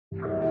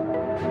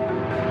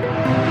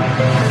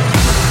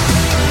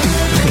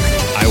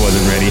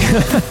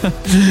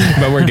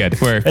But we're good.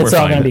 We're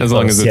fine as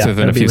long as it's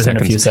within a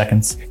few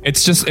seconds.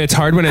 It's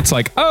hard when it's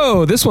like,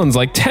 oh, this one's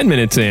like 10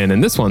 minutes in,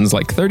 and this one's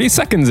like 30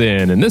 seconds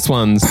in, and this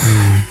one's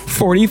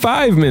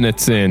 45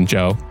 minutes in.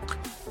 Joe,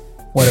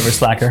 whatever,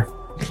 slacker.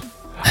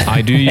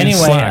 I do use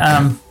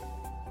Slack.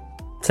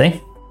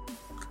 See.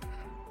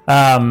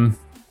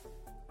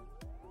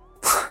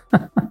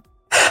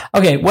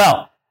 Okay,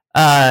 well,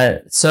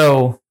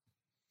 so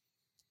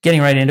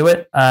getting right into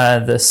it,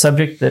 the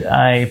subject that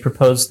I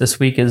proposed this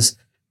week is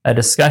a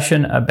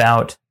discussion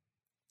about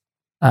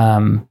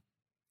mobile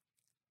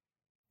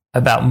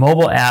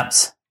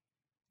apps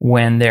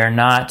when they're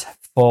not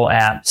full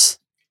apps.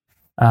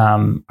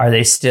 Are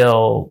they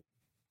still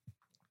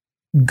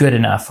good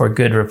enough or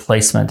good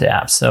replacement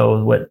apps?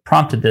 So what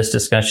prompted this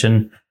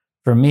discussion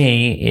for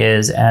me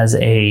is, as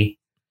a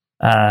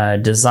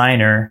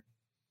designer,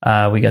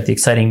 we got the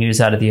exciting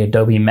news out of the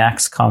Adobe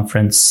Max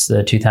conference,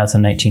 the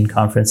 2019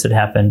 conference that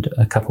happened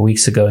a couple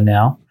weeks ago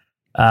now,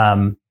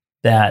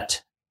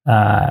 that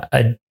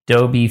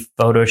Adobe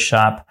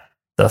Photoshop,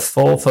 the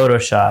full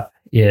Photoshop,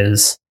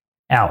 is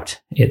out.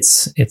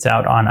 It's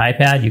out on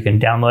iPad. You can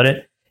download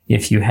it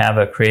if you have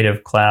a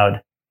Creative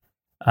Cloud.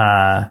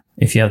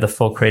 If you have the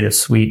full Creative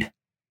Suite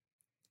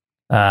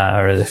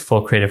or the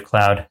full Creative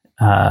Cloud,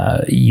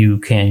 you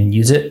can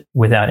use it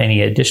without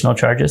any additional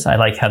charges. I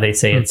like how they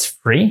say it's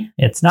free.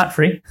 It's not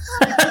free.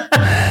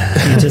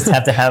 You just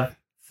have to have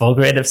full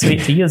Creative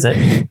Suite to use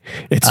it.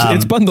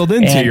 It's bundled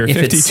into your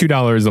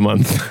 $52 a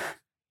month.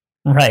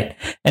 Right.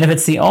 And if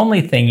it's the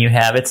only thing you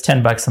have, it's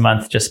 $10 a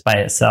month just by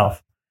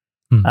itself.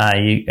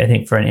 I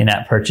think for an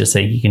in-app purchase,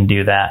 you can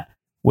do that,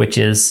 which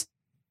is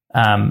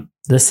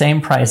the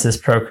same price as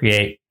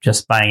Procreate,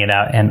 just buying it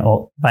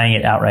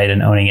outright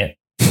and owning it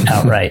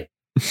outright,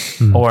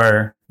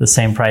 or the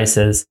same price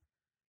as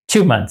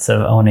 2 months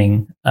of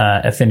owning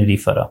Affinity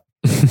Photo.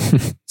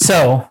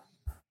 So,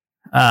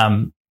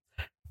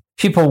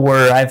 people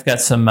were. I've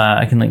got some.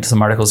 I can link to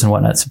some articles and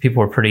whatnot. So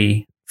people were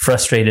pretty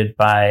frustrated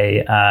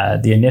by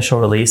the initial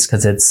release,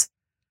 because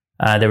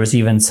there was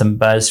even some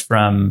buzz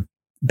from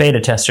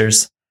beta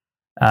testers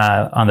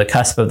on the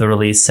cusp of the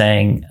release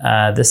saying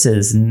this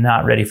is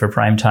not ready for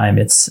prime time.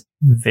 It's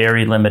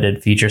very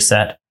limited feature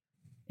set,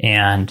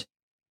 and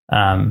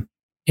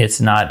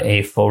it's not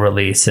a full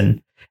release.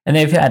 And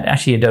they've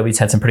Adobe's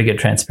had some pretty good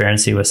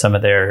transparency with some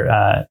of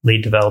their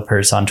lead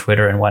developers on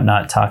Twitter and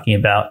whatnot, talking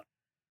about,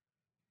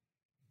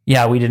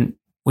 we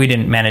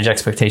didn't manage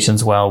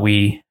expectations well.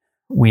 We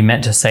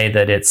meant to say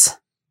that it's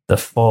the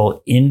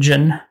full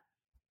engine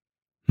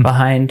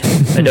behind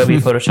Adobe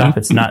Photoshop.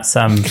 It's not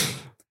some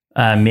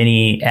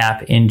mini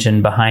app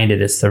engine behind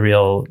it. It's the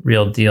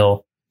real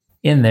deal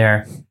in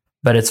there.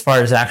 But as far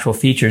as actual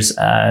features,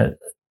 I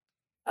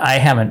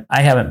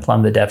haven't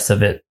plumbed the depths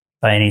of it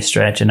by any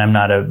stretch, and I'm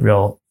not a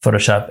real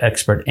Photoshop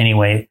expert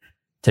anyway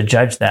to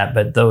judge that.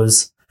 But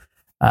there's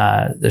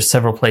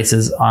several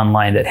places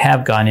online that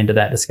have gone into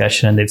that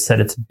discussion, and they've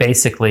said it's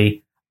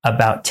basically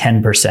about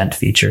 10%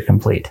 feature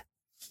complete.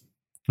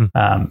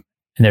 And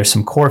there's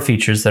some core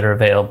features that are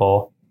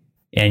available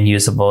and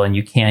usable, and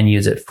you can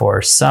use it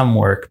for some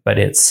work, but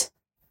it's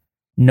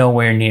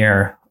nowhere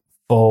near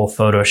full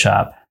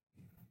Photoshop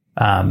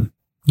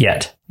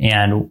yet.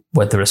 And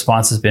what the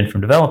response has been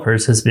from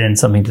developers has been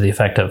something to the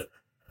effect of,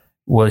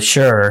 well,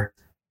 sure,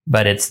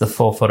 but it's the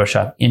full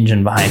Photoshop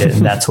engine behind it,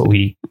 and that's what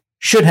we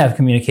should have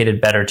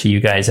communicated better to you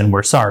guys, and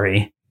we're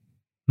sorry.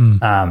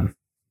 There's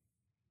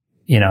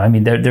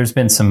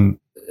been some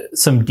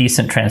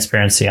decent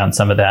transparency on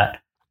some of that.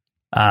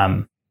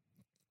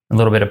 A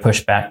little bit of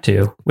pushback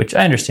too, which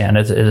I understand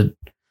as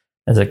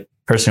a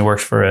person who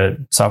works for a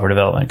software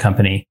development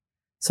company.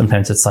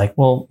 Sometimes it's like,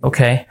 well,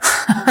 okay,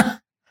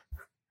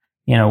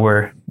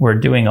 we're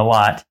doing a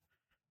lot,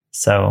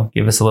 so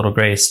give us a little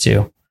grace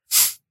too.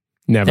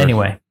 Never.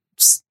 Anyway,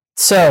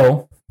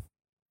 so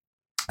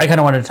I kind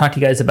of wanted to talk to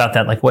you guys about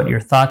that, like what your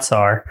thoughts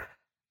are.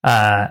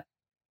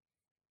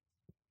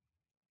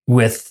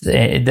 With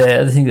the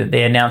other thing that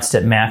they announced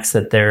at Max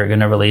that they're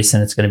going to release,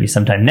 and it's going to be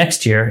sometime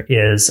next year,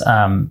 is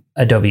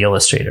Adobe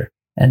Illustrator.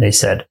 And they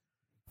said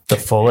the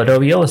full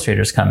Adobe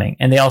Illustrator is coming.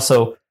 And they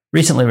also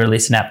recently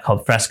released an app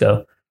called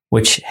Fresco,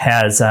 which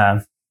has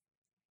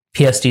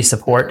PSD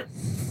support,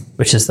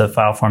 which is the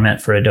file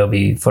format for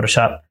Adobe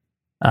Photoshop,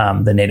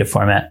 the native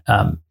format.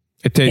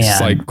 It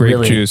tastes like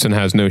grape juice and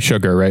has no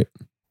sugar, right?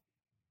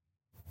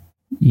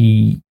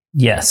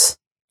 Yes.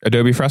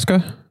 Adobe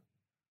Fresco?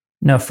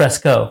 No,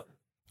 Fresco.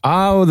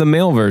 Oh, the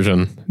male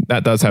version.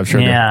 That does have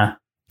sugar. Yeah,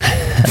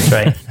 that's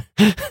right.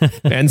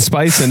 And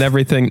spice and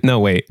everything. No,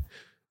 wait.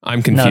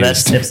 I'm confused. No,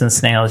 that's Snips and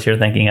Snails you're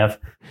thinking of.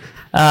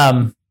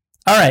 All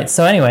right.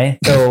 So anyway,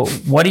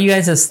 what are you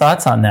guys'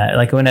 thoughts on that?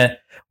 Like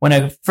when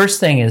a first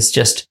thing is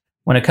just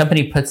when a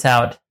company puts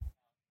out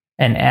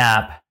an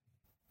app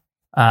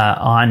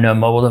on a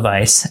mobile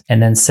device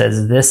and then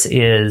says this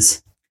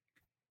is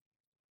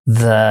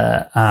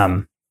the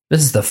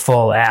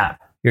full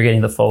app. You're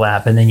getting the full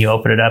app, and then you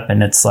open it up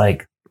and it's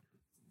like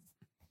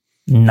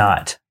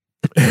not.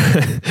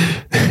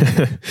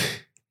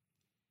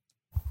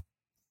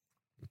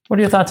 What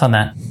are your thoughts on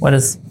that? What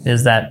is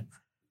that?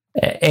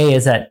 A,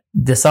 is that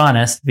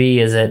dishonest? B,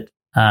 is it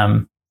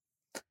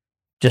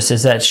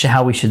is that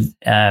how we should,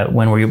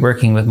 when we're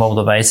working with mobile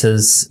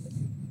devices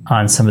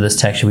on some of this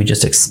tech, should we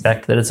just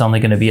expect that it's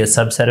only going to be a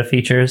subset of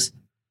features?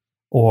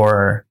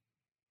 Or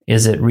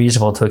is it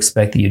reasonable to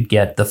expect that you'd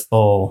get the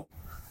full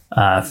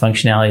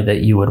functionality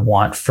that you would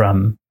want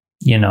from,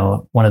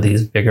 one of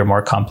these bigger,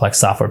 more complex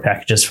software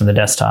packages from the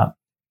desktop?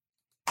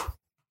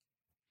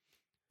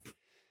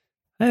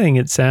 I think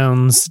it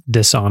sounds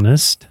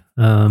dishonest.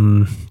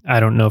 I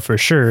don't know for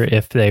sure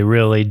if they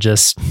really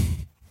just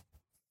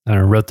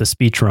wrote the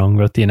speech wrong,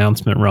 wrote the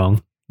announcement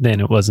wrong, then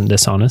it wasn't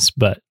dishonest.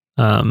 But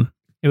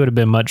it would have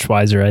been much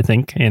wiser, I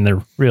think, and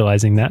they're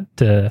realizing that,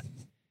 to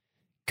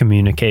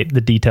communicate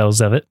the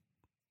details of it.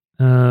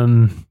 I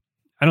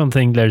don't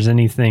think there's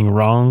anything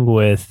wrong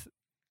with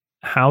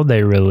how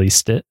they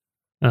released it.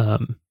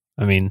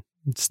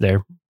 It's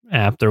their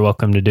app. They're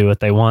welcome to do what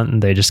they want,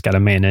 and they just got to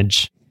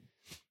manage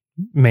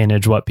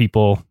what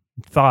people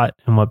thought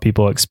and what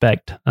people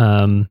expect.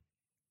 And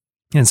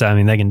so,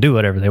 they can do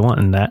whatever they want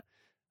in that.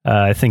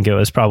 I think it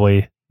was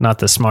probably not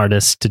the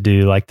smartest to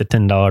do like the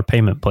 $10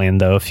 payment plan,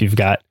 though. If you've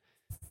got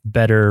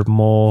better,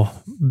 more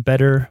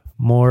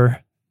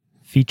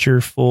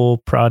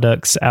featureful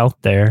products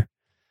out there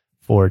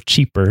for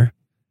cheaper,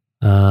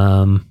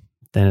 then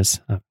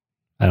I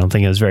don't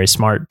think it was very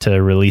smart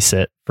to release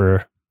it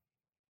for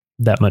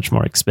that much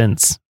more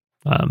expense.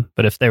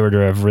 But if they were to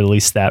have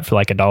released that for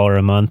like $1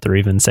 a month, or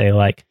even say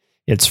like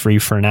it's free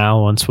for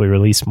now, once we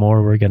release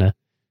more, we're going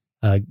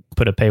to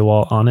put a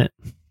paywall on it.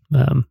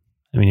 I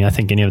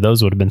think any of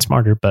those would have been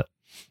smarter, but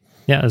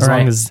yeah, as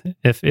long as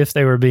if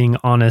they were being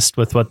honest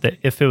with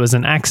if it was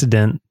an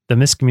accident, the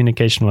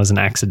miscommunication was an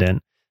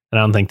accident, then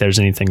I don't think there's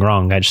anything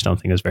wrong. I just don't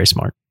think it was very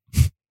smart.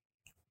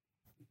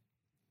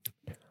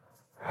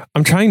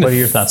 What are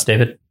your thoughts,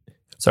 David?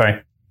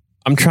 Sorry.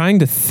 I'm trying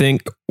to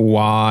think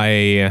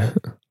why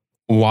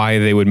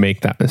they would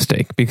make that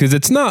mistake, because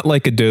it's not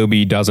like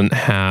Adobe doesn't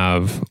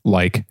have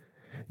like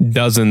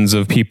dozens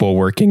of people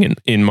working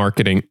in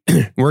marketing,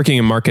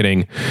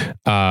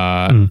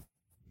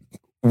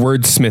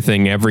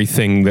 wordsmithing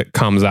everything that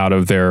comes out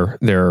of their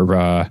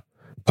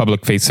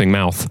public facing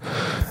mouth.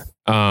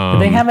 Do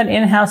they have an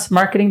in-house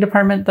marketing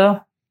department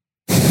though?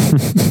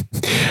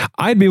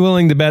 I'd be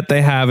willing to bet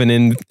they have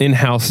an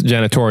in-house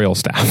janitorial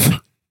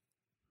staff.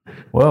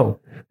 Whoa.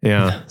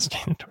 Yeah.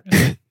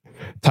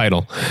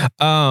 Title.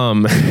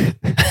 Not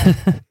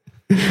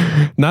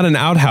an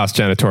outhouse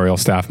janitorial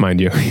staff,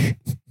 mind you.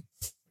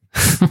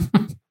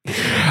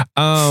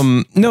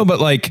 No, but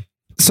like,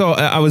 so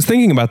I was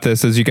thinking about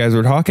this as you guys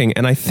were talking,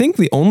 and I think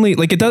the only,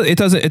 like, it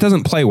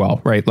doesn't play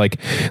well, right? Like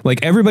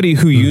everybody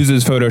who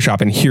uses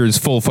Photoshop and hears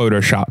full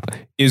Photoshop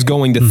is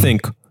going to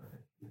think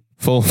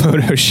full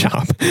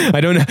Photoshop.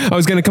 I don't know. I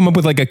was going to come up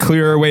with like a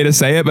clearer way to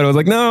say it, but I was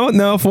like,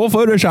 no, full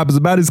Photoshop is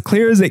about as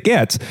clear as it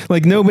gets.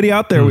 Like nobody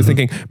out there was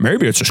thinking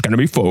maybe it's just going to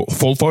be full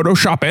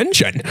Photoshop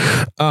engine.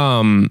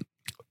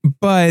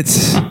 But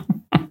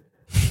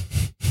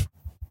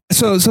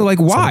so like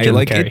why?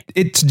 Like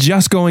it's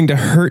just going to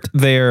hurt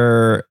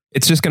their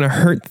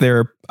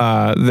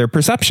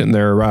perception.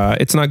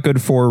 It's not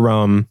good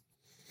for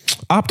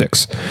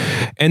optics.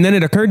 And then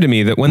it occurred to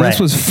me that when this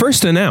was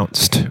first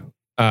announced,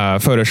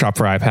 Photoshop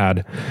for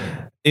iPad,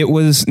 it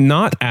was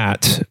not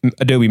at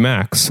Adobe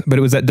Max, but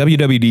it was at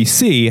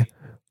WWDC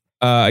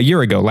a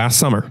year ago, last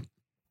summer.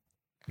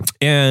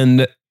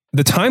 And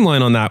the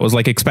timeline on that was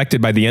like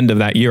expected by the end of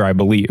that year, I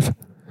believe.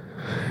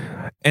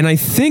 And I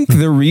think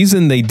the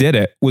reason they did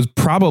it was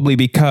probably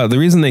because the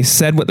reason they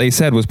said what they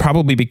said was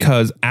probably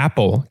because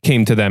Apple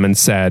came to them and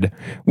said,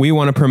 we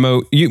want to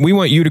promote you. We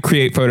want you to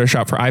create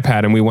Photoshop for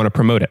iPad and we want to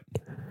promote it.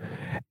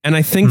 And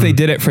I think they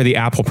did it for the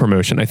Apple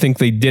promotion. I think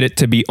they did it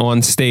to be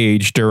on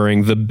stage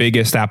during the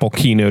biggest Apple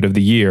keynote of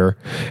the year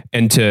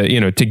and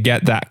to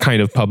get that kind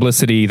of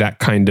publicity, that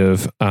kind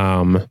of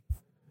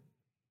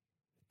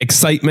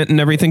excitement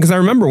and everything. Because I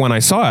remember when I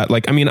saw it,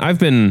 like, I mean,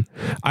 I've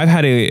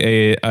had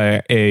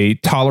a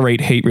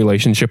tolerate-hate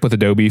relationship with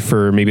Adobe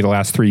for maybe the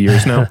last 3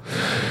 years now.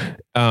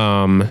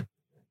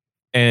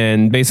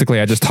 And basically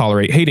I just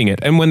tolerate hating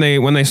it. And when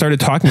they started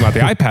talking about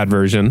the iPad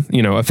version,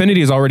 Affinity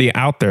is already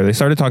out there. They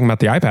started talking about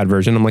the iPad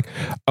version. I'm like,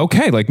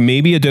 okay, like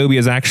maybe Adobe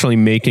is actually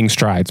making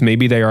strides.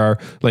 Maybe they are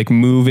like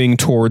moving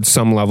towards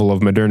some level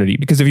of modernity.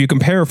 Because if you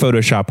compare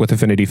Photoshop with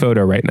Affinity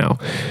Photo right now,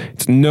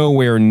 it's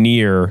nowhere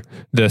near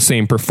the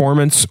same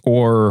performance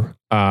or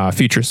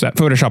feature set.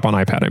 Photoshop on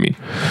iPad, I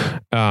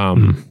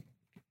mean.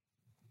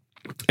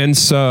 And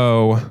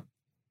so,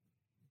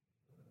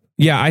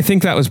 yeah, I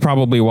think that was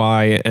probably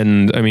why.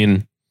 And I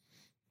mean,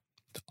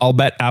 I'll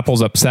bet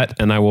Apple's upset,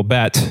 and I will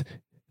bet,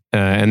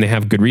 and they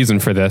have good reason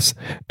for this,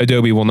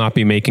 Adobe will not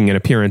be making an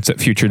appearance at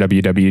future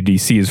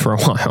WWDCs for a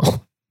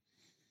while.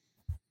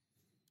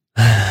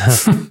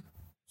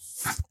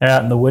 They're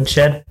out in the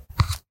woodshed.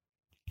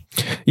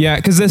 Yeah,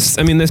 because this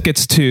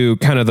gets to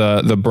kind of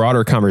the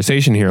broader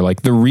conversation here.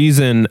 Like the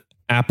reason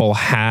Apple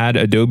had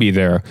Adobe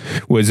there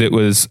was it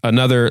was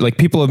another, like,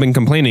 people have been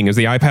complaining, is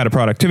the iPad a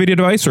productivity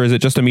device or is it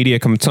just a media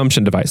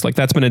consumption device? Like,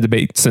 that's been a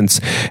debate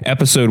since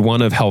episode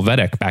 1 of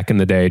Helvetic back in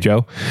the day,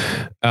 Joe.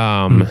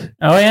 Oh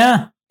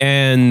yeah.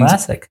 And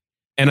classic.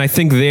 And I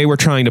think they were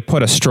trying to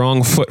put a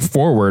strong foot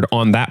forward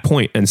on that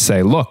point and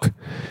say, look,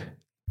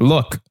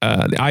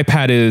 the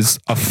iPad is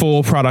a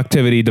full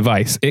productivity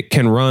device. It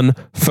can run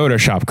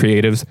Photoshop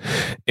creatives.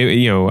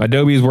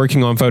 Adobe is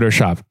working on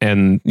Photoshop,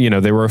 and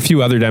there were a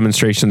few other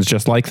demonstrations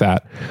just like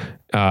that.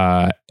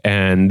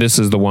 And this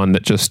is the one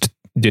that just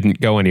didn't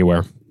go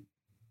anywhere.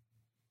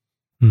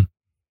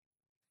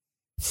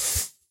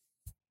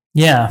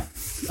 Yeah,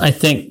 I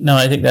think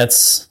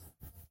those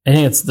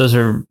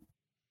are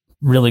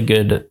really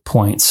good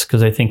points,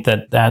 because I think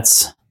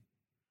that's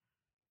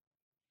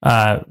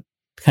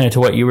kind of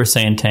to what you were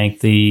saying,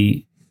 Tank.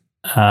 A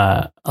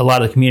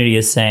lot of the community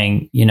is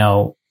saying,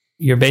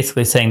 you're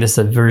basically saying this is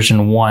a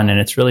version 1, and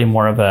it's really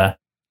more of a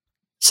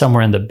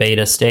somewhere in the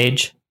beta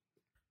stage.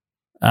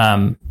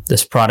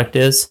 This product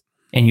is,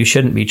 and you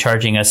shouldn't be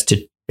charging us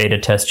to beta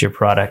test your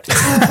product. Hey,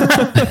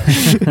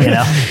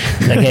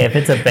 if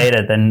it's a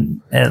beta,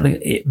 then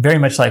very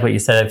much like what you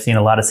said, I've seen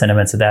a lot of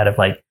sentiments of that, of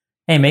like,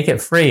 hey, make it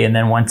free, and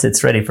then once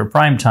it's ready for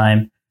prime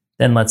time,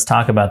 then let's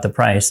talk about the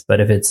price. But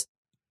if it's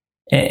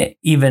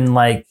even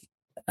like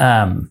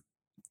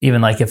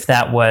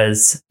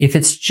if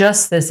it's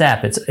just this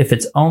app, if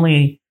it's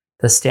only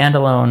the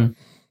standalone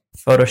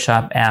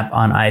Photoshop app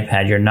on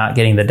iPad, you're not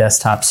getting the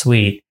desktop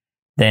suite,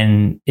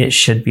 then it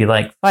should be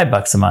like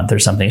 $5 a month or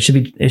something.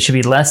 It should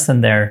be less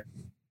than their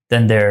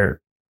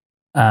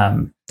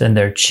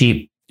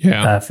cheap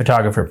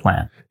photographer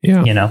plan.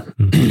 Yeah.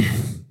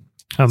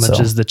 How much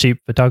is the cheap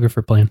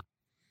photographer plan?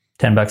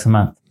 $10 a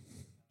month.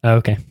 Oh,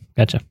 okay,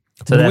 gotcha.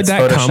 So that's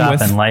Photoshop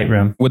and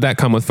Lightroom. Would that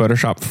come with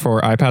Photoshop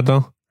for iPad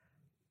though?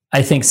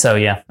 I think so,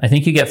 yeah. I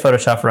think you get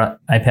Photoshop for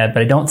iPad,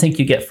 but I don't think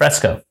you get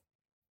Fresco.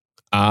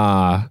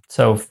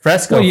 So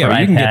Fresco for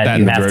iPad, you can get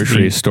that in the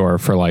grocery store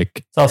for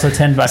like... It's also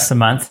 $10 a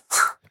month.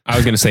 I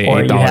was going to say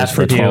 $8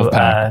 for a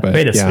 12-pack.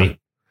 Beta Suite.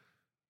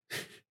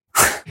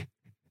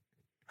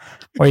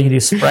 Or you can do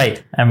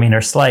Sprite,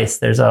 or Slice.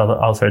 There's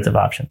all sorts of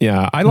options.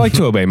 Yeah, I like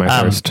to obey my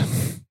first.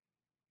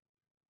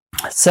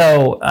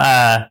 So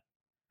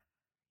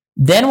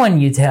then when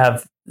you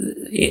have...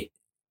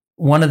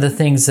 one of the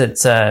things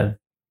that's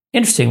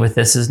interesting with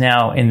this is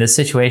now in this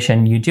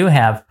situation, you do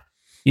have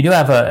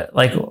a,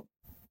 like,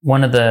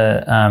 one of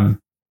the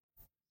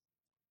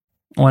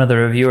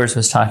reviewers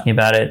was talking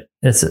about it.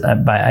 It's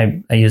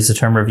I use the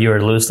term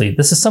reviewer loosely.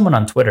 This is someone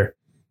on Twitter,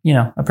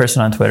 a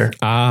person on Twitter.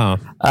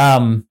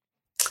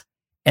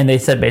 And they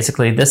said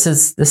basically this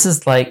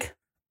is like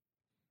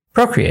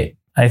Procreate.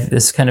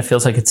 This kind of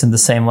feels like it's in the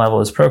same level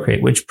as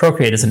Procreate, which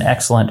Procreate is an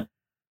excellent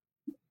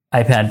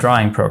iPad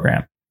drawing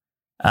program.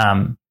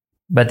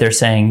 But they're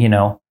saying,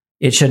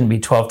 it shouldn't be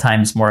 12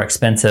 times more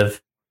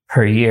expensive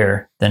per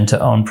year than to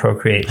own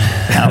Procreate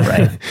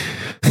outright,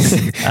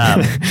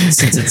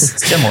 since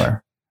it's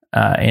similar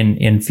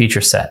in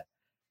feature set.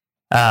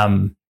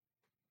 And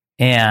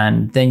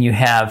then you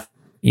have,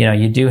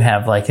 you do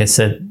have, like we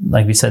said,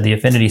 the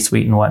Affinity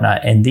Suite and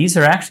whatnot, and these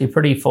are actually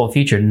pretty full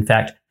featured. In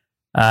fact,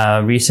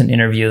 a recent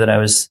interview that I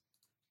was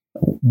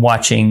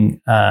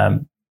watching,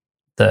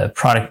 the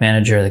product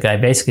manager, the guy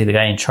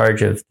in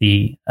charge of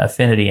the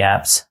Affinity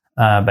apps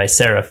by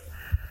Serif,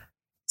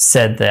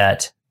 said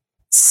that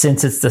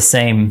since it's the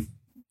same,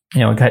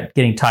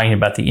 talking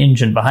about the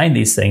engine behind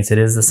these things, it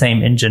is the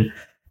same engine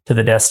to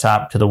the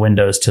desktop, to the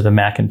Windows, to the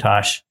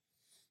Macintosh,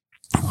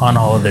 on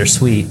all of their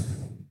suite.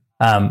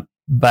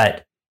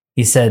 But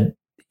he said,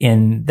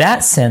 in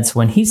that sense,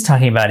 when he's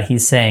talking about it,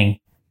 he's saying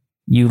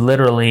you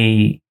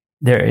literally,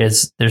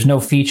 there's no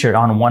feature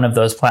on one of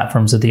those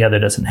platforms that the other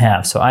doesn't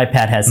have. So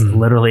iPad has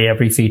literally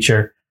every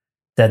feature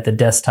that the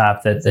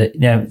desktop,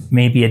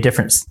 may be a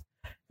different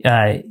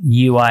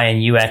UI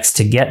and UX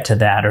to get to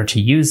that or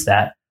to use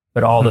that,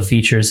 but all the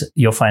features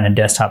you'll find in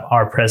desktop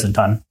are present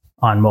on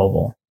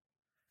mobile.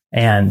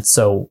 And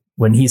so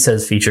when he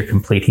says feature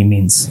complete, he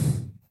means,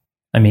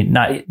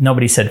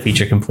 nobody said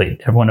feature complete.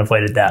 Everyone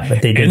avoided that,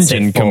 but they did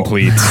engine say full.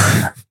 Complete.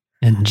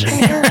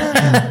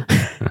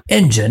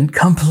 Engine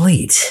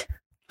complete.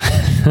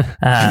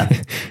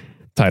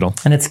 Title.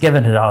 And it's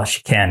given it all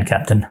she can,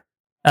 Captain.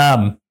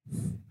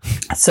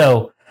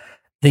 So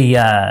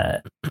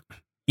the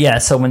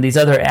so when these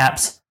other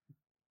apps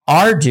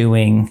are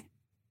doing,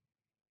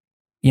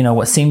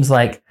 what seems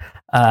like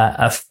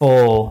a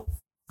full,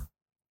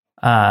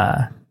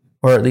 or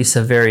at least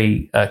a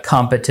very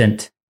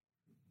competent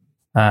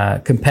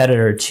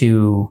competitor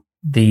to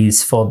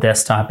these full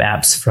desktop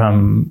apps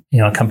from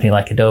a company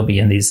like Adobe,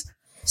 and these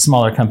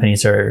smaller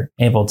companies are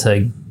able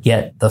to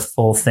get the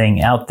full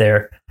thing out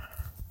there,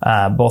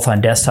 both on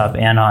desktop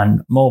and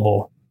on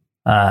mobile,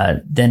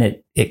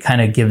 then it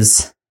kind of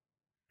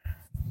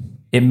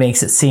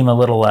makes it seem a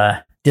little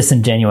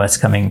disingenuous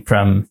coming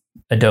from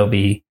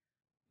Adobe,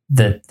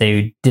 that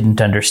they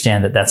didn't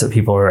understand that that's what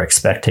people were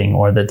expecting,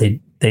 or that they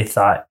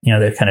thought,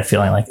 they're kind of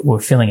feeling like we're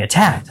feeling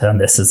attacked on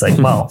this. It's like,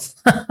 well,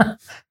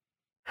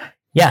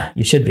 Yeah,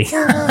 you should be,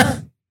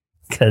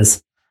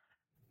 because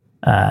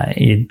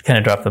you kind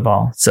of dropped the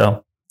ball.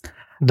 So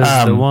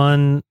does the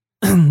one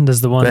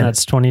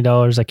that's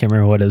 $20? I can't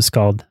remember what it was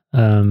called.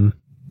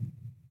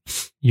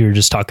 You were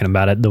just talking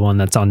about it. The one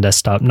that's on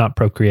desktop, not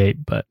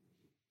Procreate, but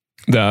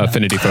the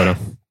Affinity Photo.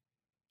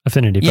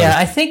 Affinity Photo. Yeah,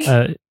 I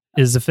think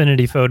is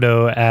Affinity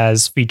Photo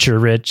as feature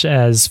rich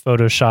as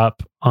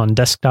Photoshop on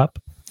desktop?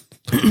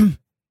 It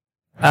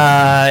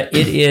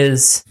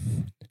is.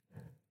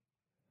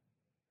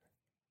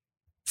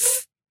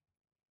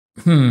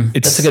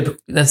 That's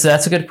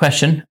a good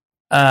question.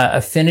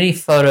 Affinity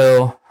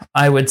Photo,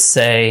 I would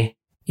say,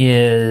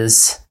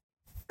 is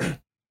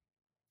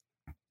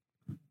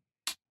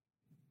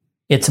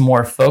it's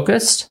more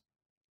focused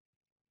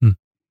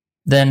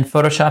than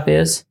Photoshop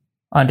is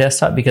on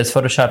desktop, because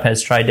Photoshop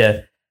has tried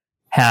to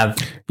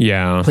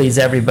please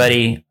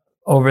everybody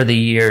over the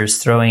years,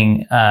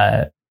 throwing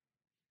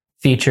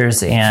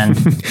features and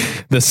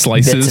the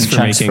slices bits and for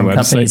chunks making from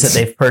websites companies that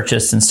they've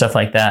purchased and stuff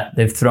like that.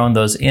 They've thrown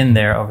those in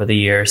there over the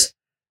years.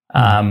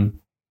 And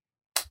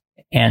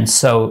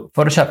so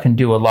Photoshop can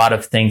do a lot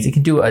of things. It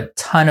can do a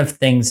ton of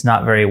things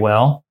not very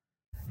well.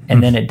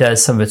 And then it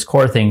does some of its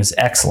core things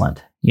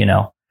excellent,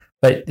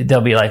 but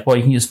they'll be like, well,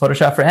 you can use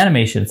Photoshop for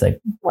animation. It's like,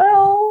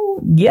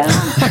 well, yeah.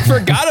 I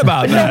forgot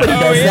about that. Nobody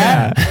does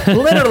that.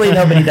 Literally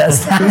nobody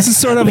does that. This is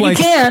sort of like,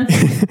 you can.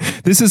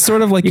 This is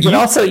sort of like you can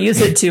also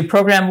use it to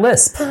program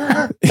Lisp.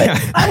 But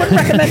I wouldn't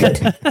recommend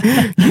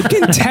it. You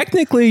can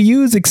technically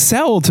use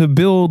Excel to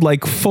build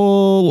like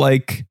full,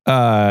 like,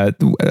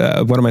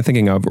 what am I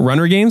thinking of?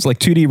 Runner games, like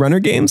 2D runner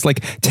games.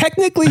 Like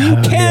technically you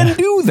can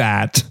do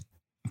that,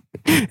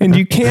 and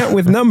you can't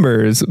with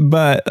numbers,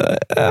 but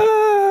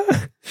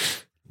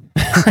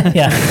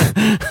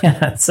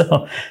yeah.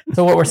 So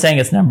what we're saying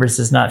is numbers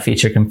is not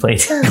feature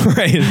complete.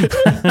 Right.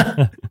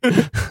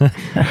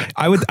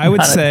 I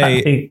would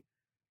say,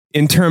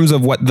 in terms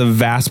of what the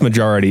vast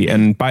majority,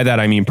 and by that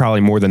I mean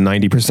probably more than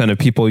 90% of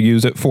people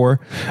use it for,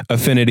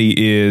 Affinity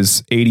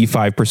is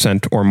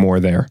 85% or more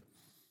there.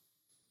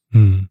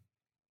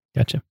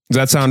 Gotcha. Does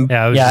that sound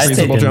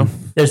reasonable, Joe?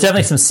 There's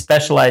definitely some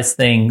specialized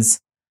things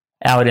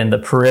out in the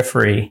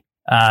periphery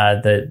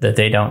that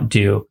they don't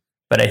do,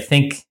 but I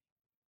think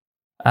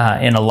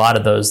in a lot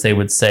of those they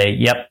would say,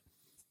 "Yep,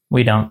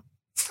 we don't,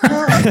 we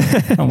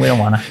don't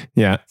want to."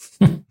 Yeah.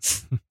 What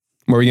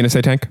were you going to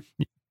say, Tank?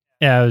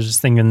 Yeah, I was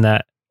just thinking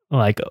that,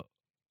 like,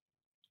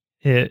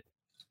 I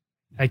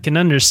can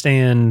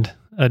understand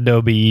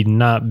Adobe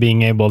not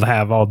being able to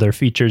have all their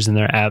features in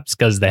their apps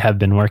because they have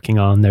been working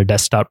on their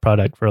desktop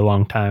product for a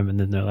long time,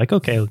 and then they're like,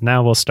 okay,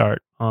 now we'll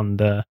start on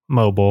the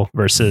mobile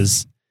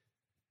versus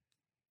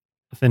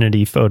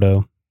Affinity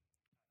Photo.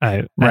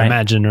 I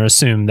imagine or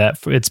assume that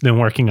it's been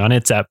working on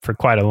its app for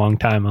quite a long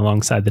time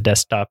alongside the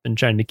desktop and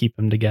trying to keep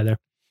them together.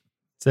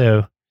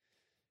 So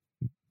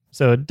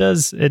it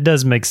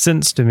does make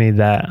sense to me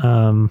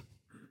that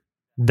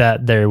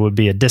that there would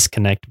be a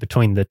disconnect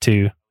between the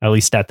two, at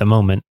least at the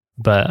moment.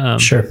 But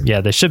sure,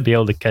 yeah, they should be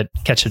able to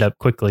catch it up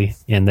quickly,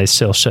 and they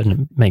still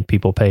shouldn't make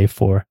people pay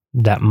for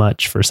that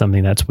much for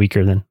something that's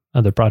weaker than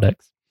other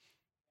products.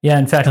 Yeah,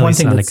 in fact, one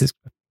thing that's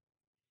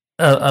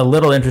a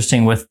little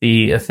interesting with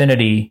the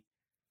Affinity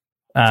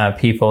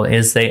people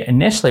is they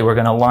initially were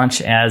going to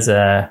launch as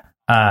an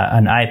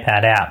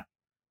iPad app.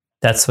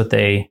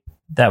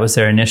 That was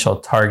their initial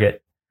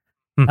target.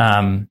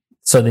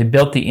 So they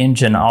built the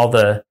engine, all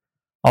the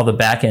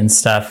back end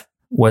stuff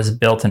was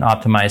built and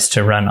optimized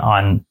to run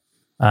on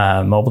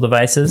mobile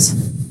devices.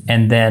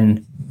 And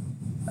then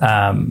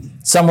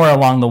somewhere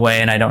along the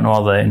way, and I don't know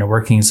all the inner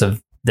workings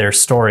of their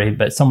story,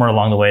 but somewhere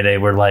along the way they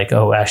were like,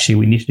 oh, actually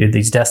we need to do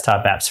these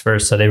desktop apps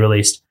first. So they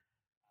released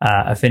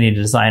Affinity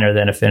Designer,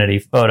 then Affinity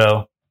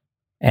Photo,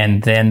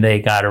 and then they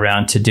got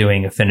around to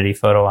doing Affinity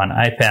Photo on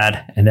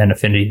iPad, and then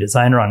Affinity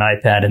Designer on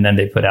iPad, and then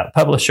they put out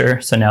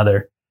Publisher. So now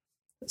their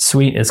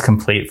suite is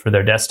complete for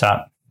their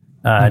desktop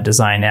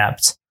design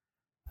apps.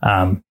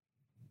 And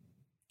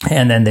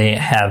then they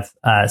have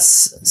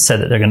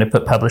said that they're going to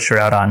put Publisher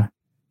out on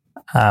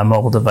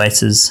mobile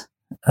devices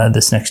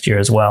this next year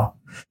as well.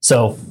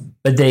 So,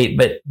 but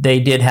they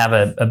did have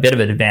a bit of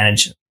an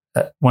advantage.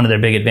 One of their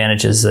big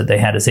advantages that they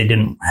had is they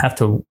didn't have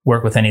to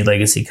work with any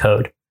legacy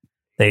code.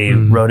 They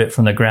wrote it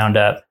from the ground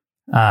up,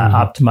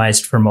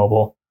 optimized for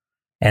mobile.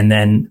 And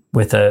then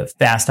with a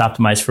fast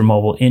optimized for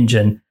mobile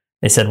engine,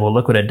 they said, well,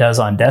 look what it does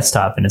on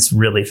desktop. And it's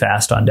really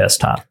fast on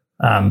desktop.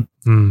 And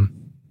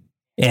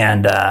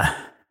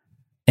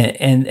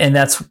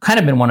that's kind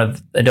of been one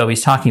of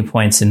Adobe's talking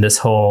points in this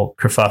whole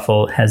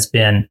kerfuffle has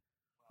been,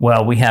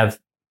 well, we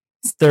have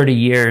 30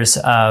 years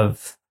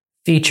of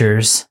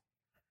features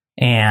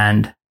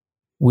and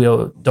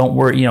don't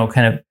worry,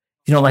 kind of, if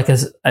you don't like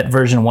us at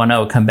version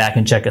 1.0, come back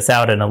and check us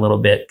out in a little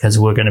bit because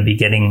we're going to be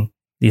getting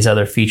these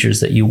other features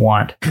that you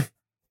want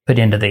put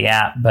into the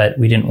app. But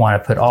we didn't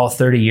want to put all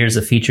 30 years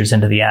of features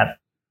into the app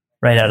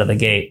right out of the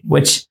gate,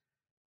 which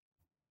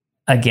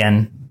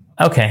again,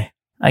 okay,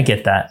 I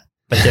get that.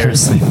 But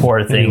there's some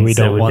core things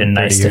that would have been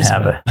nice to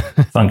have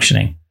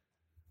functioning.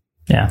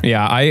 Yeah.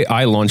 Yeah.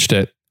 I launched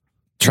it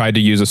tried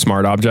to use a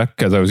smart object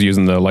because I was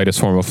using the lightest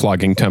form of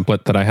flogging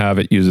template that I have.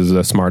 It uses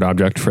a smart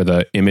object for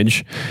the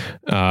image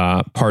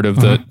part of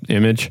the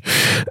image.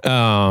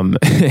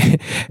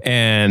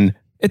 And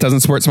it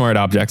doesn't support smart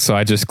objects, so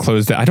I just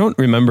closed it. I don't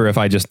remember if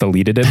I just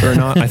deleted it or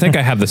not. I think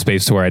I have the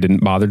space to where I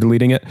didn't bother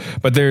deleting it.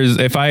 But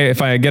if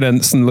I get a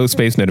low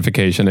space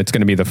notification, it's going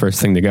to be the first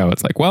thing to go.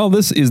 It's like, well,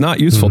 this is not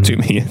useful to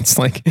me. It's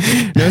like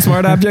no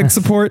smart object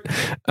support.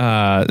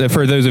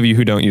 For those of you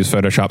who don't use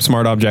Photoshop,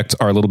 smart objects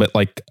are a little bit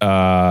like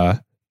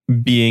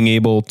being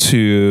able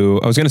to,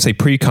 I was going to say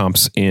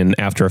pre-comps in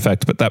After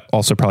Effects, but that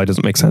also probably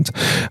doesn't make sense.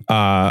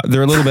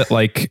 They're a little bit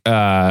like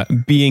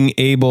being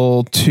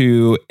able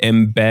to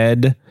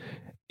embed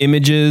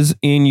images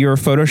in your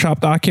Photoshop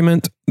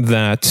document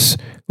that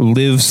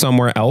live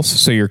somewhere else.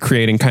 So you're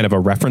creating kind of a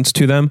reference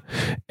to them,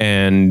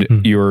 and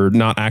you're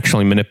not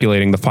actually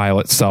manipulating the file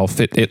itself.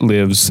 It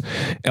lives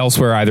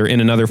elsewhere, either in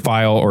another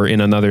file or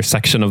in another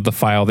section of the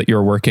file that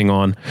you're working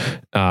on.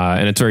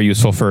 And it's very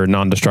useful for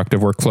non-destructive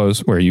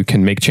workflows where you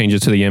can make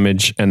changes to the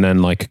image and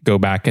then like go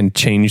back and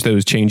change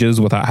those changes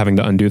without having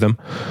to undo them.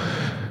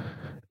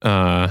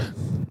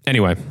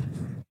 Anyway.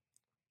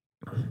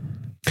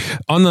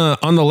 On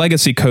the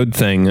legacy code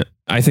thing,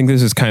 I think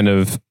this is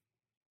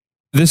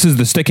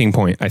the sticking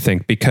point, I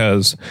think,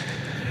 because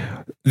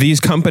these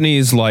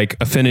companies like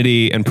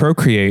Affinity and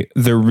Procreate,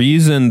 the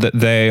reason that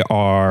they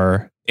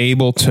are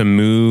able to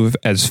move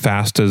as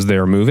fast as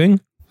they're moving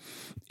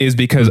is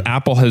because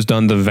Apple has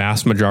done the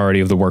vast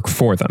majority of the work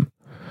for them.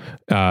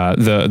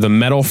 The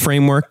Metal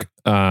framework,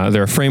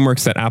 there are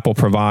frameworks that Apple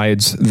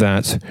provides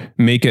that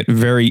make it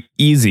very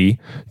easy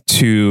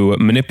to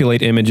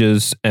manipulate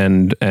images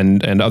and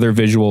other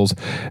visuals,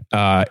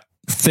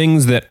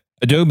 things that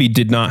Adobe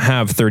did not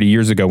have 30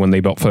 years ago when they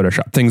built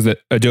Photoshop, things that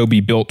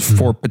Adobe built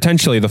for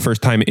potentially the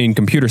first time in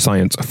computer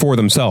science for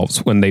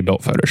themselves when they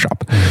built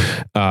Photoshop.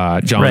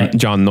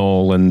 John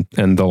Knoll and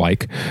the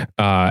like.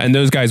 And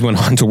those guys went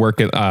on to work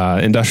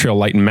at Industrial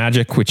Light and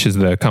Magic, which is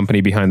the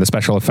company behind the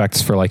special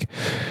effects for like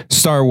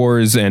Star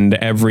Wars and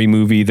every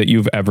movie that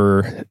you've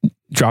ever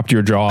dropped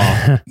your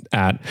jaw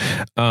at.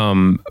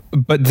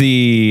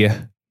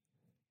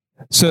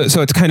 So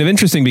it's kind of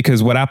interesting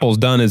because what Apple's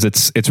done is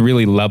it's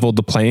really leveled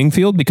the playing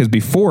field, because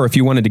before, if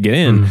you wanted to get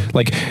in,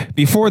 like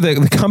before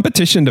the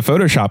competition to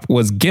Photoshop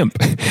was GIMP,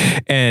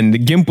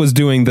 and GIMP was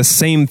doing the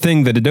same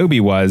thing that Adobe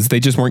was. They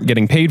just weren't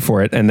getting paid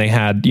for it. And they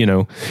had,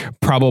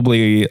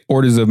 probably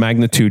orders of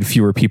magnitude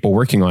fewer people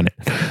working on it.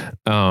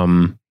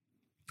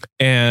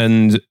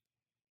 And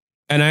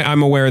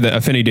I'm aware that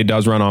Affinity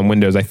does run on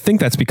Windows. I think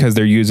that's because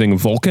they're using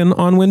Vulkan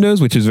on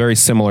Windows, which is very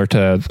similar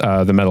to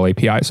the Metal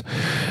APIs.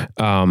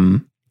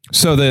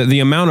 So the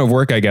amount of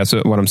work, I guess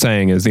what I'm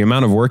saying is the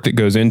amount of work that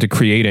goes into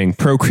creating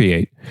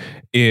Procreate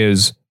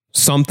is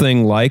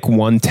something like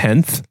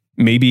 1/10,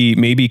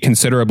 maybe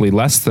considerably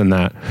less than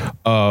that,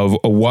 of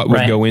what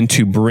would go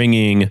into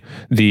bringing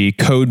the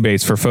code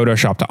base for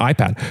Photoshop to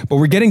iPad. But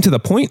we're getting to the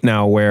point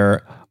now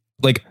where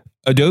like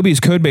Adobe's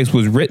code base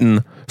was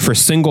written for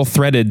single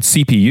threaded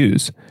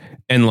CPUs.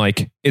 And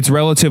like, it's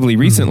relatively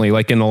recently,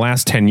 like in the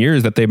last 10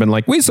 years, that they've been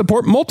like, we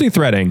support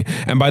multi-threading.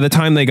 And by the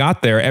time they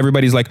got there,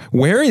 everybody's like,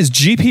 where is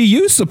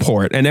GPU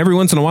support? And every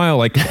once in a while,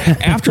 like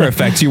After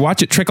Effects, you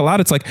watch it trickle out.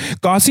 It's like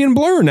Gaussian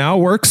blur now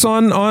works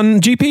on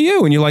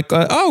GPU. And you're like,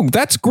 oh,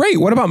 that's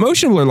great. What about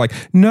motion blur? Like,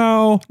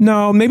 no,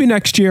 maybe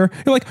next year.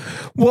 You're like,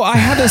 well, I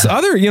have this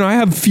other, I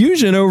have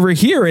Fusion over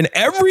here and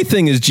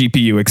everything is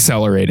GPU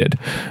accelerated.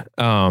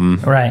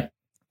 Right.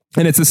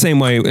 And it's the same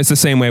way. It's the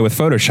same way with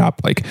Photoshop.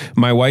 Like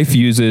my wife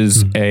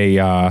uses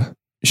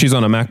she's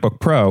on a MacBook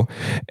Pro,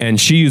 and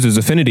she uses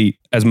Affinity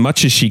as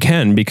much as she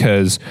can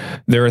because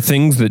there are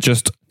things that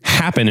just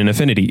happen in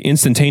Affinity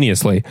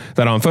instantaneously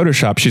that on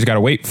Photoshop she's got to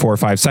wait 4 or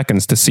 5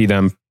 seconds to see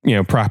them,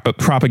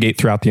 propagate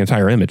throughout the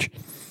entire image.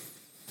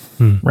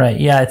 Right.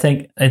 Yeah. I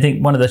think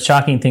one of the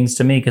shocking things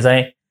to me, because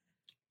I've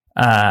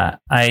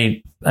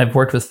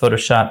worked with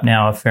Photoshop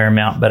now a fair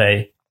amount, but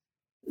I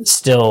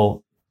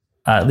still,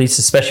 at least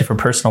especially for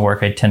personal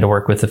work, I tend to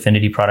work with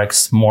Affinity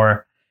products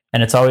more.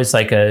 And it's always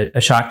like a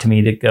shock to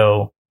me to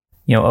go,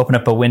 open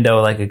up a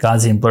window like a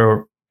Gaussian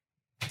blur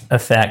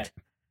effect,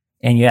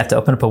 and you have to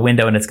open up a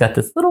window and it's got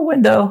this little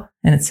window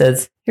and it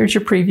says, here's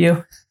your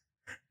preview.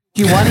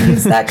 Do you want to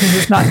use that because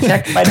it's not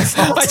checked by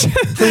default?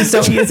 Please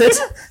don't use it.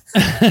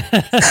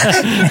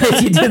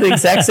 If you do the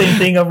exact same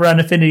thing over on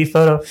Affinity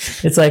Photo,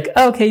 it's like,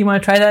 okay, you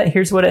want to try that?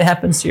 Here's what it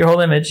happens to your whole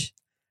image.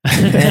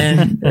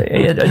 And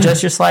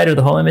adjust your slider,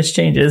 the whole image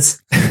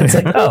changes. It's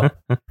like, oh,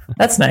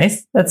 that's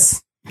nice.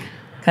 That's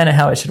kind of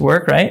how it should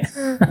work, right?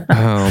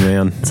 Oh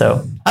man.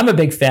 So I'm a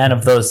big fan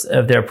of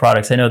their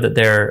products. I know that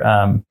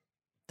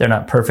they're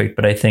not perfect,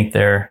 but I think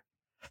there's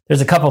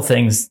a couple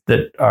things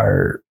that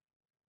are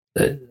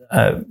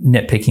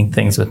nitpicking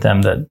things with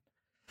them that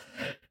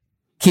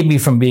keep me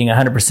from being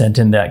 100%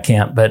 in that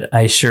camp. But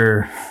I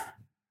sure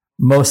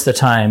most of the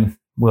time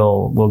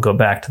will go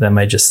back to them.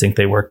 I just think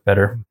they work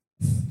better.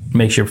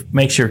 Makes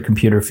your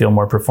computer feel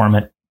more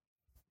performant.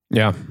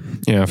 Yeah,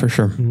 for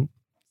sure.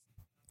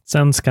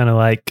 Sounds kind of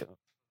like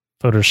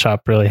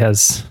Photoshop really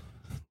has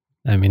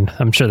I mean,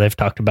 I'm sure they've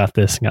talked about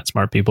this and got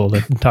smart people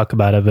to talk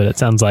about it, but it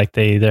sounds like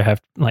they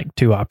have like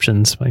two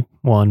options. Like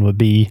one would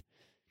be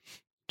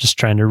just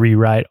trying to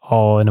rewrite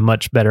all in a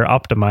much better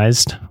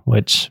optimized,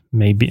 which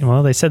maybe,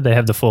 well, they said they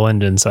have the full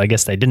engine, so I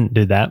guess they didn't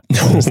do that.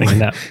 I was thinking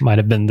that might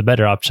have been the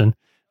better option.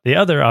 The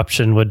other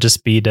option would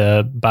just be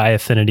to buy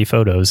Affinity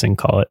Photos and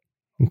call it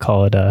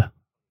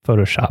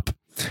Photoshop.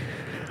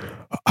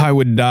 I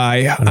would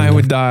die. I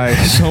would die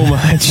so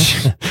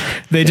much.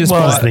 They just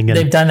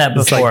they've done that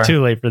before. It's like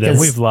too late for them.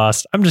 We've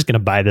lost. I'm just going to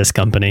buy this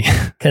company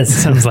because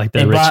sounds like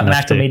they bought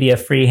Macromedia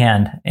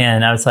Freehand,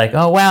 and I was like,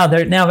 oh wow,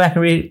 now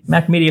Macromedia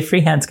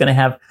Freehand's going to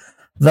have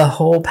the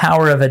whole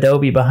power of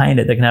Adobe behind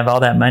it. They can have all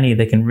that money.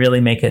 They can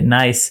really make it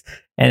nice,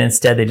 and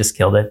instead they just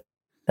killed it.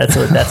 That's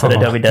what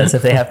Adobe does.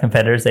 If they have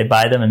competitors, they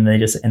buy them and they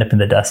just end up in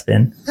the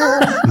dustbin.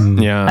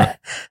 Yeah.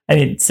 I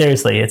mean,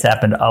 seriously, it's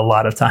happened a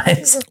lot of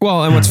times.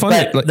 Well, and what's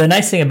funny, but the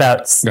nice thing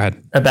about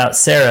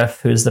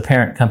Serif, who's the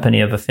parent company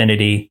of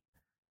Affinity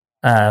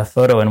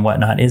Photo and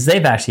whatnot, is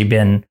they've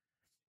been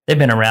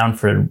around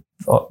for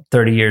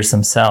 30 years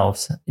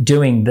themselves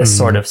doing this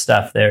sort of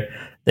stuff.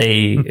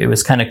 It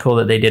was kind of cool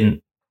that they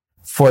didn't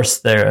force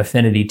their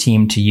Affinity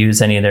team to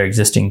use any of their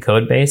existing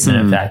code base. And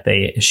in fact,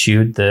 they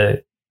eschewed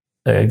the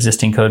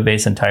existing code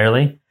base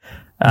entirely.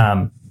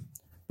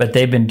 But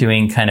they've been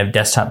doing kind of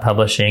desktop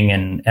publishing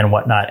and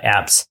whatnot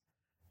apps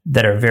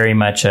that are very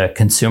much a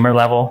consumer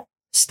level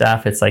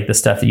stuff. It's like the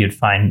stuff that you'd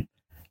find,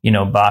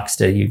 boxed.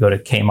 You go to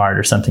Kmart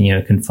or something,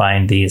 you can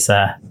find these,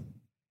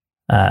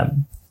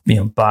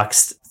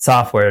 boxed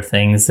software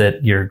things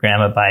that your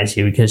grandma buys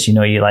you because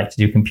you like to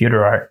do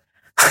computer art.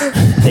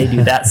 They've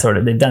done that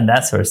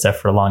sort of stuff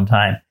for a long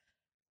time.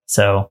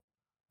 So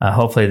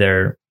hopefully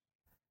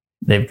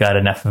they've got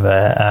enough of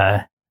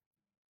a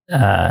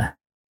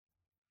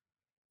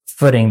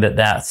footing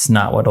that's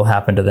not what will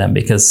happen to them,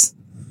 because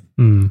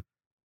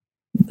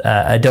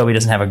Adobe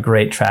doesn't have a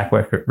great track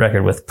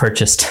record with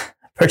purchased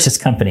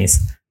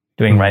companies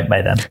doing right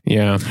by them.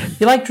 Yeah.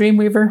 You like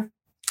Dreamweaver?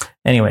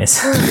 Anyways.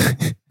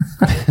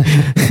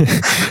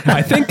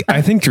 I think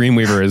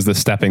Dreamweaver is the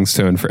stepping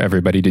stone for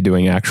everybody to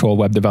doing actual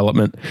web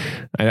development.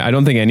 I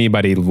don't think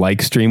anybody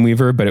likes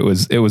Dreamweaver, but it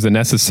was a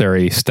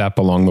necessary step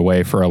along the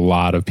way for a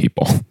lot of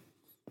people.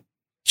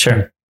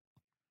 Sure.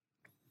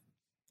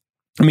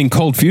 I mean,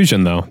 Cold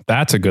Fusion, though,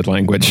 that's a good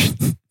language.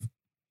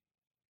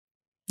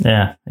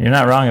 Yeah, you're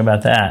not wrong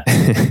about that.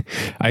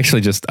 I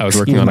was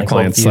working on a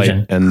client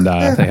site and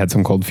they had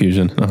some Cold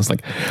Fusion. And I was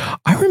like,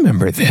 I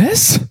remember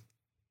this.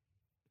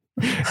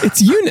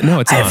 It's Unit. No,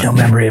 it's not. I have no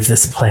memory of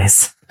this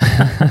place.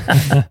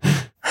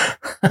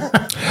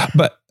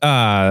 But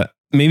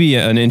maybe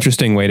an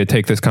interesting way to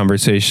take this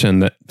conversation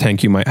that,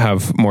 Tank, you might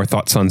have more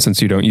thoughts on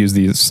since you don't use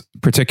these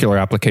particular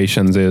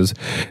applications, is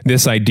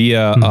this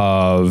idea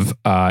of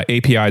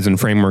APIs and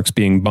frameworks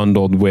being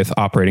bundled with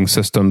operating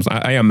systems.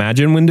 I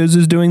imagine Windows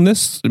is doing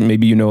this.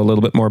 Maybe you know a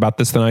little bit more about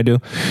this than I do.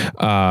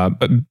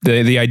 But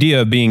the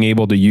idea of being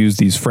able to use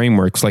these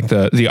frameworks, like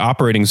the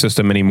operating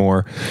system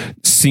anymore,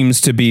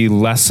 seems to be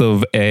less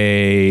of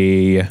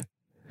a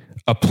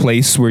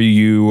place where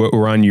you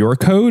run your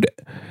code.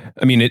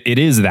 I mean, it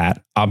is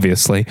that,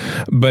 obviously,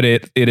 but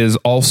it is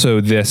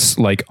also this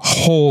like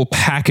whole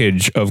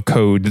package of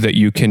code that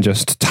you can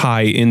just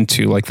tie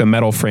into, like the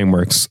Metal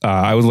frameworks.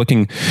 I was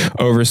looking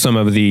over some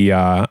of the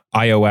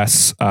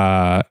iOS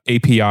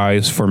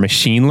APIs for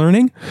machine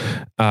learning.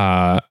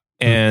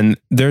 And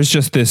there's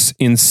just this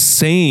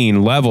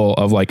insane level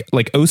of like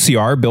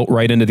OCR built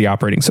right into the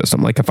operating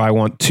system. Like if I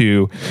want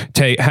to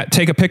take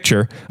a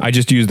picture, I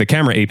just use the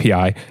camera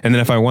API. And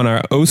then if I want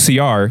to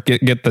OCR,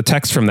 get the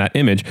text from that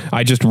image,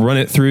 I just run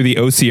it through the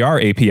OCR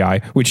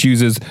API, which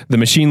uses the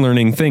machine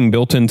learning thing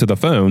built into the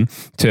phone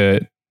to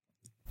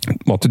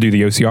do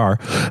the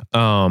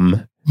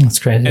OCR. That's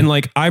crazy. And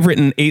like I've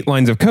written 8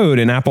 lines of code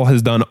and Apple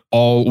has done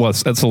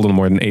that's a little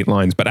more than 8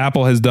 lines, but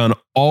Apple has done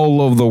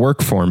all of the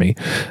work for me.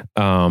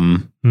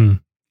 And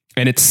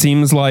it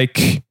seems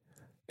like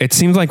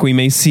we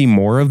may see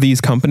more of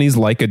these companies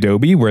like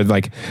Adobe, where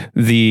like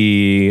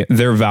the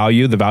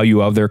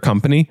value of their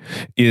company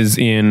is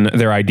in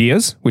their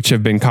ideas, which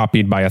have been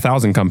copied by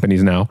 1,000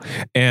 companies now,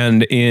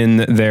 and in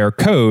their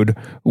code,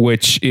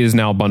 which is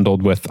now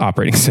bundled with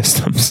operating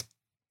systems.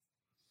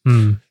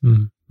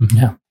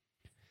 Yeah.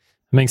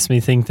 Makes me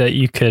think that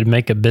you could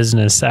make a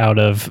business out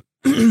of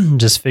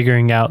just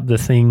figuring out the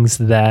things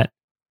that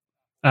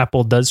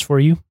Apple does for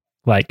you,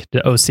 like the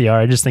OCR.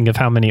 I just think of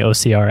how many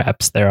OCR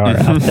apps there are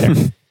out there.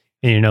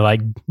 And,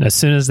 like as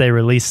soon as they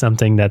release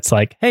something that's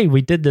like, hey,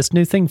 we did this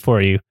new thing for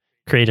you,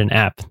 create an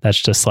app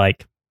that's just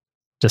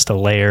a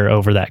layer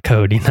over that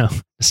code,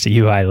 just a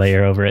UI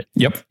layer over it.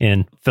 Yep.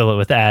 And fill it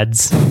with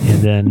ads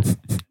and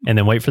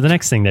then wait for the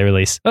next thing they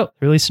release. Oh,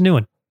 release a new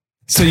one.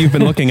 So you've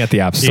been looking at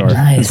the App Store,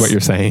 is what you're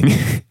saying.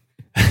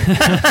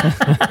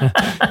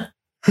 Not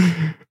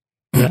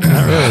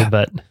really,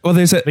 but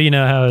there's but you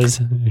know how it is.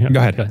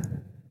 Go ahead.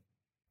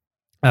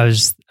 I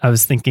was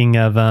thinking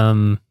of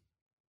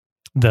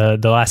the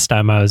last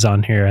time I was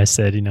on here. I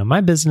said, my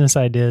business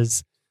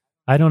ideas,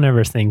 I don't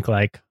ever think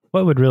like,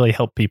 what would really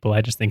help people?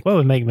 I just think, what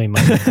would make me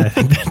money? I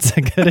think that's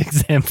a good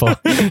example.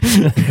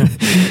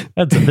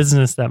 That's a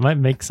business that might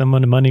make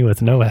someone money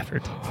with no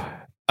effort.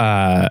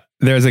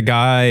 There's a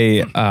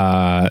guy,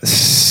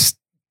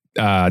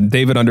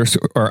 David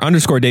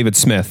underscore David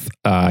Smith.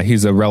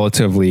 He's a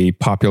relatively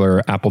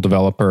popular Apple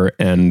developer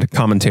and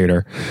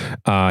commentator.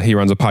 He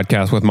runs a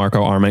podcast with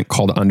Marco Arment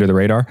called Under the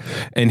Radar,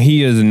 and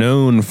he is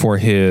known for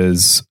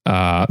his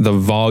the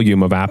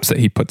volume of apps that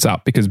he puts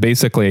out, because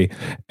basically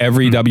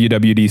every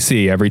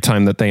WWDC, every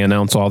time that they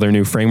announce all their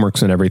new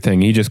frameworks and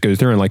everything, he just goes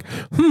through and like,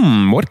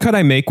 what could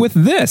I make with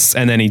this?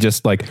 And then he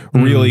just like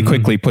really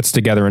quickly puts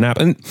together an app,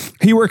 and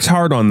he works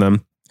hard on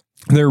them.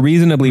 They're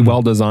reasonably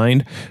well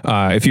designed.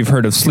 If you've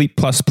heard of Sleep++,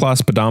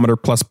 Pedometer++,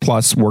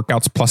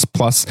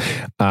 Workouts++,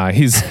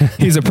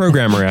 he's a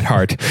programmer at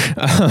heart.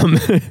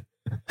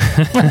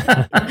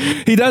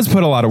 He does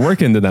put a lot of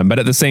work into them, but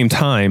at the same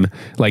time,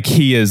 like,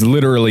 he is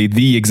literally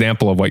the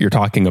example of what you're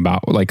talking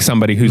about. Like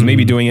somebody who's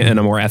maybe doing it in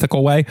a more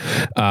ethical way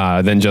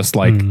than just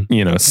like,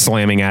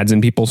 slamming ads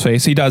in people's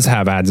face. He does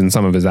have ads in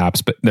some of his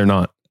apps, but they're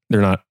not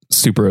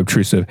super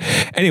obtrusive.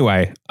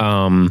 Anyway,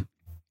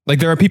 like,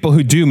 there are people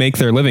who do make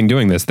their living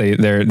doing this.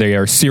 They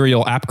are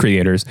serial app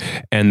creators,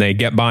 and they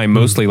get by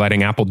mostly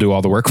letting Apple do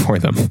all the work for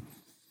them.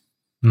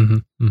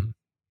 That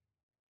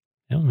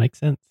makes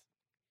sense.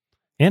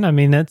 And I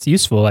mean, that's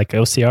useful. Like,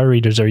 OCR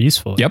readers are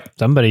useful. Yep.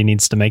 Somebody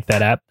needs to make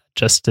that app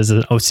just as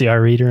an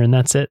OCR reader, and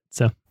that's it.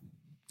 So,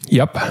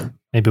 yep.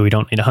 Maybe we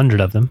don't need 100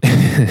 of them.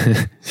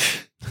 I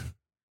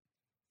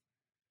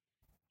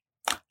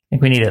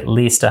think we need at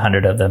least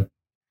 100 of them.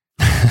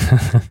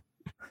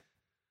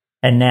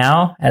 And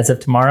now, as of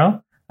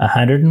tomorrow,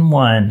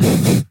 101.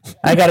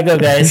 I gotta go,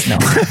 guys. No.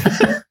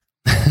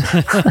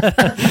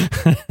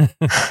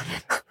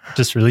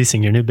 Just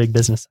releasing your new big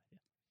business.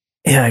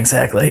 Yeah,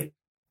 exactly.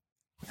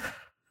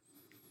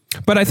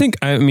 But I think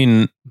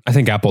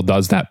Apple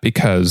does that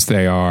because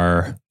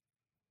they're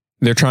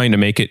trying to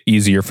make it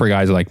easier for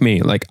guys like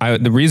me. Like,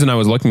 the reason I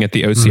was looking at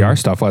the OCR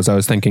stuff was I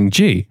was thinking,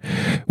 gee,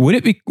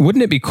 wouldn't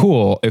it be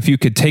cool if you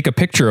could take a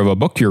picture of a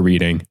book you're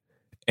reading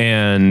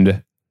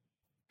and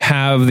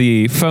have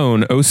the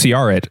phone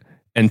OCR it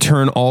and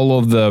turn all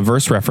of the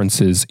verse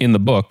references in the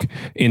book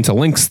into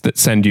links that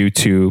send you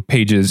to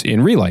pages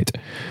in Relight?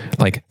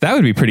 Like, that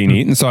would be pretty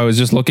neat. And so I was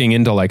just looking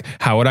into like,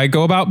 how would I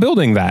go about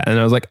building that? And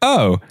I was like,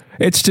 oh,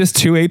 it's just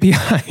 2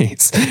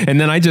 APIs. And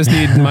then I just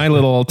need my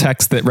little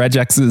text that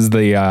regexes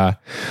the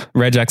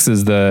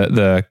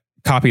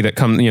copy that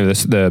comes,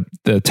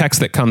 the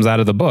text that comes out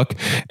of the book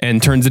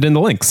and turns it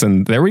into links.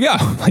 And there we go.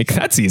 Like,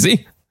 that's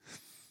easy.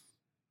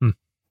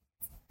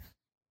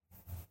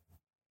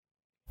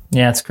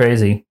 Yeah, it's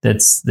crazy.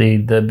 It's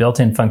the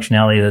built-in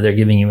functionality that they're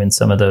giving you in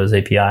some of those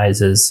APIs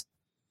is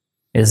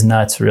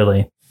nuts,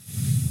 really.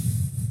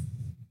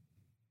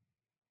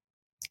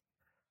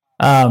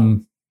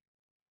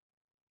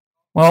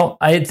 Well,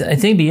 I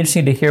think it'd be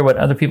interesting to hear what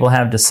other people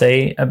have to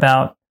say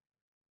about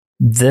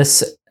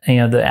this.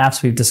 The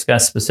apps we've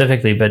discussed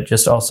specifically, but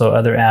just also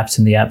other apps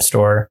in the App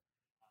Store,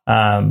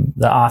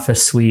 the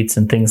Office suites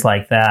and things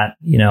like that.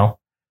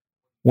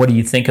 What do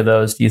you think of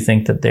those? Do you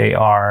think that they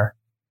are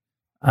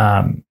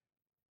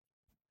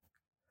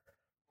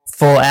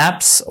full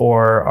apps,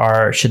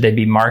 or should they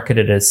be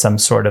marketed as some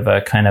sort of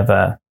a kind of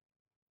a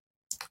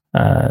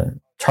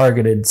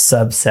targeted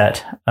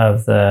subset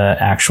of the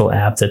actual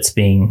app that's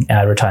being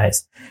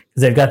advertised?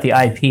 Because they've got the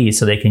IP,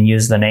 so they can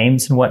use the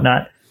names and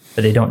whatnot,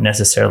 but they don't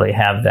necessarily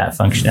have that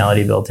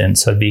functionality built in.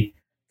 So it'd be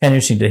kind of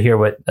interesting to hear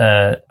what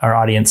our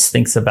audience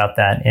thinks about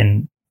that,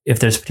 and if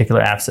there's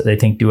particular apps that they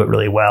think do it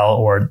really well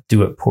or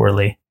do it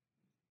poorly.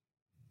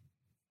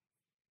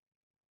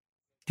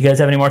 Do you guys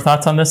have any more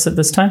thoughts on this at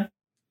this time?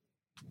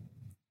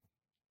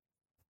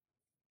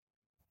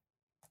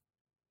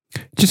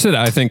 Just that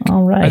I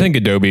think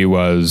Adobe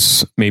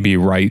was maybe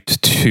right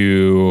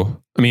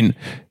to,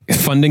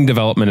 funding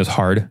development is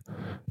hard.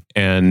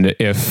 And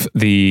if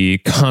the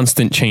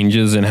constant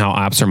changes in how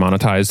apps are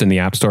monetized in the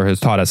App Store has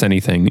taught us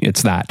anything,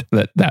 it's that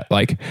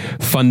like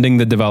funding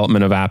the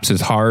development of apps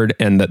is hard,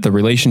 and that the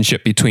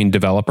relationship between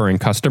developer and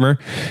customer,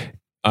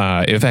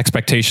 if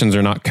expectations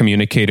are not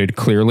communicated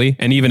clearly,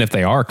 and even if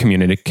they are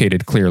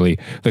communicated clearly,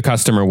 the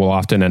customer will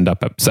often end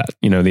up upset.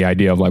 The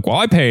idea of like, well,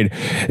 I paid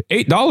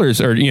 $8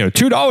 or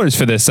 $2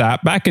 for this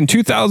app back in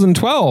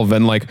 2012,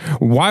 and like,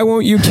 why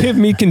won't you give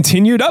me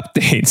continued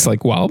updates?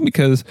 Like, well,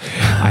 because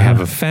I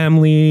have a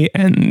family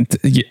and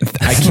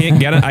I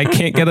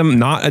can't get them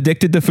not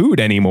addicted to food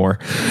anymore.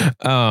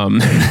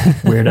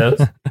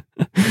 Weirdos.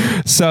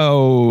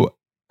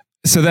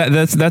 So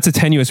that's a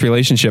tenuous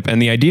relationship.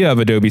 And the idea of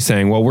Adobe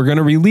saying, well, we're going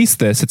to release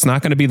this. It's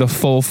not going to be the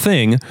full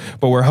thing,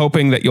 but we're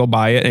hoping that you'll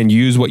buy it and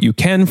use what you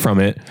can from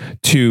it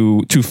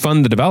to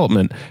fund the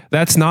development.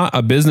 That's not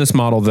a business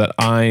model that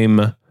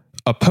I'm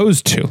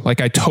opposed to. Like,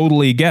 I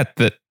totally get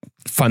that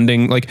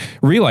funding, like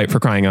Relight, for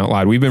crying out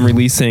loud. We've been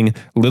releasing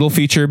little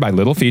feature by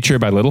little feature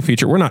by little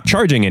feature. We're not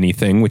charging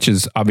anything, which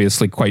is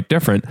obviously quite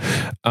different.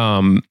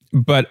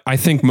 But I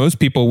think most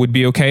people would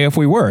be okay if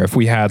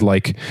we had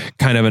like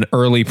kind of an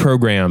early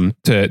program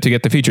to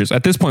get the features.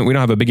 At this point, we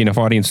don't have a big enough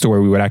audience to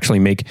where we would actually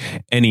make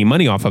any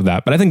money off of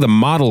that. But I think the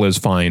model is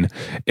fine.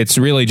 It's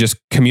really just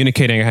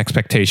communicating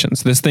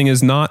expectations. This thing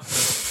is not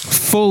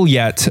full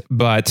yet,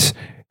 but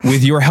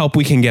with your help,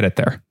 we can get it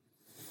there.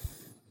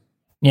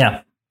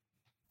 Yeah.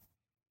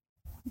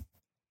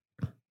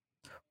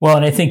 Well,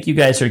 and I think you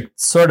guys are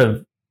sort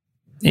of,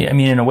 I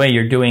mean, in a way,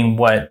 you're doing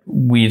what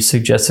we've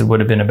suggested would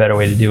have been a better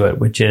way to do it,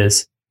 which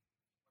is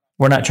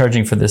we're not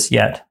charging for this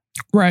yet.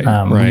 Right.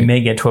 We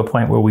may get to a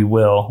point where we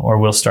will, or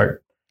we'll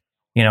start,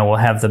 we'll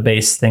have the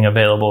base thing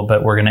available,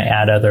 but we're going to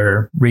add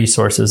other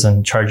resources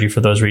and charge you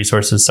for those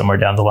resources somewhere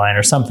down the line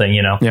or something,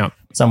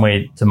 some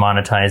way to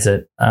monetize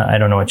it. I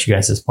don't know what you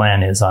guys'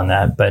 plan is on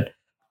that, but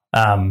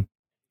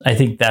I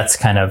think that's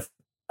kind of,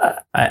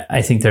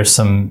 I think there's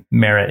some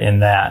merit in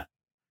that.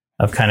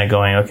 Of kind of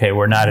going, okay,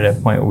 we're not at a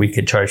point where we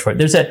could charge for it.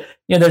 There's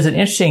an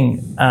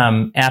interesting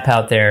app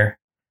out there.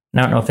 And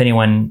I don't know if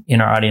anyone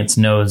in our audience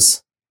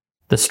knows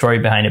the story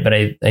behind it, but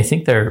I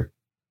think they're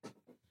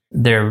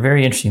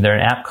very interesting. They're an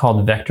app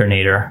called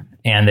Vectornator,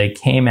 and they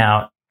came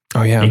out.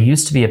 Oh yeah, they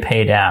used to be a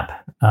paid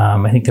app.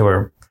 I think they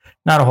were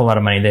not a whole lot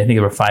of money. I think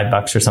they were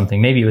 $5 or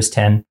something. Maybe it was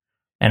 10,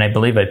 and I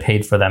believe I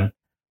paid for them.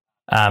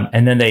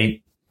 And then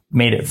they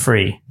made it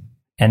free,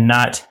 and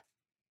not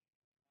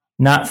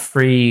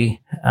free.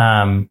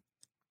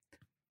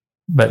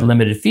 But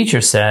limited feature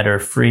set or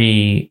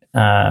free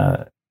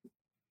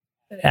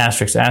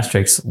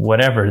asterisk,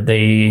 whatever.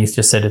 They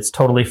just said it's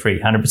totally free,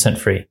 100%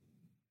 free.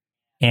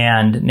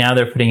 And now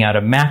they're putting out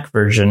a Mac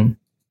version,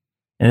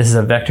 and this is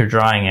a vector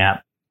drawing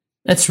app.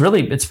 It's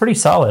pretty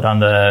solid on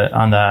the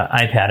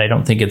iPad. I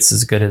don't think it's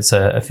as good as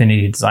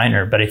Affinity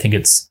Designer, but I think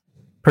it's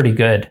pretty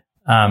good.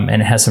 And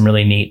it has some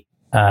really neat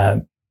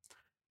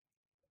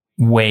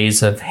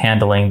ways of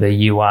handling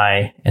the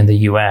UI and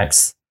the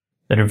UX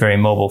that are very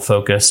mobile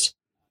focused.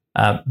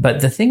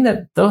 But the thing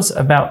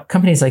about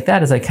companies like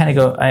that is I kind of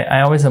go,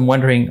 I always am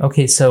wondering,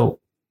 okay,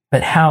 so,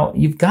 but how,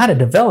 you've got a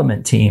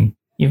development team,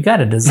 you've got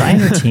a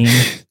designer team,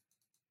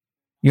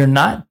 you're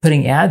not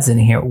putting ads in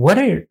here.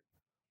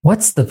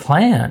 What's the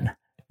plan?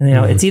 And,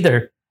 it's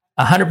either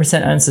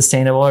 100%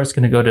 unsustainable, or it's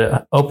going to go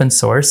to open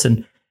source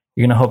and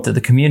you're going to hope that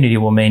the community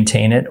will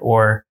maintain it,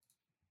 or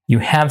you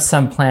have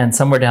some plan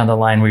somewhere down the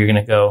line where you're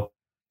going to go,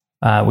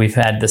 we've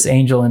had this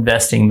angel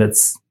investing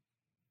that's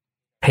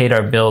paid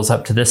our bills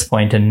up to this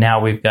point, and now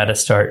we've got to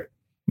start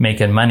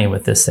making money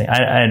with this thing.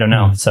 I don't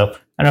know. So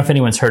I don't know if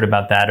anyone's heard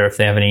about that, or if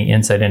they have any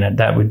insight in it.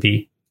 That would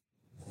be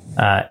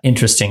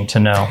interesting to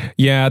know.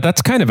 Yeah,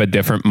 that's kind of a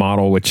different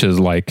model, which is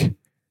like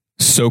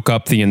soak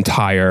up the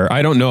entire,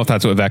 I don't know if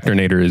that's what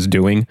Vectornator is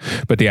doing,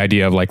 but the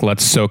idea of like,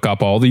 let's soak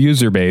up all the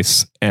user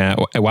base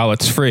while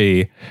it's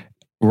free,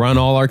 run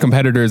all our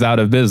competitors out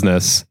of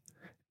business,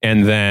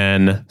 and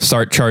then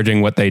start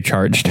charging what they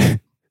charged.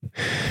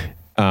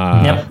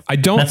 I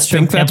don't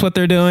think that's what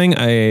they're doing.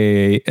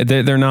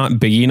 They're not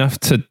big enough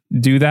to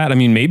do that. I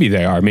mean, maybe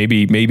they are.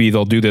 Maybe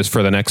they'll do this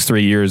for the next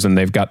 3 years, and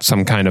they've got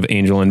some kind of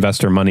angel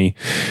investor money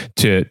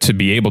to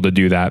be able to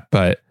do that.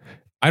 But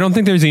I don't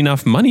think there's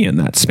enough money in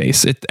that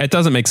space. It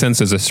doesn't make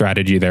sense as a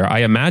strategy there. I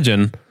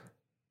imagine.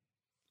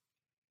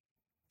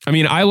 I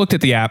mean, I looked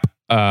at the app,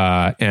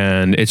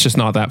 and it's just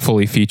not that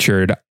fully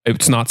featured.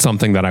 It's not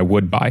something that I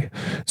would buy.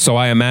 So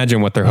I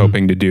imagine what they're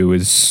hoping to do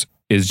is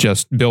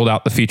just build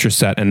out the feature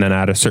set, and then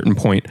at a certain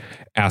point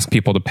ask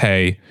people to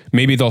pay.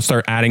 Maybe they'll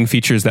start adding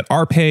features that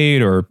are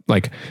paid, or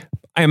like,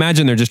 I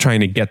imagine they're just trying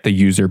to get the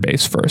user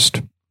base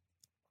first.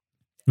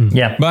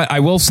 Yeah. But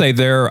I will say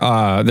their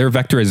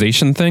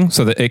vectorization thing,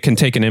 so that it can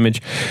take an image.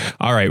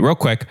 All right, real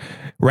quick.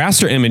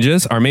 Raster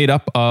images are made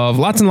up of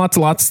lots and lots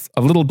and lots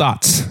of little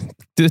dots,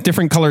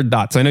 different colored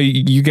dots. I know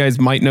you guys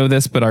might know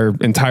this, but our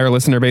entire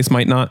listener base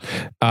might not.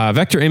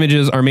 Vector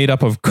images are made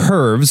up of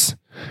curves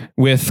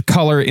with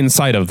color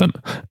inside of them.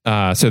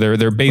 So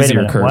they're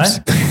Bezier curves.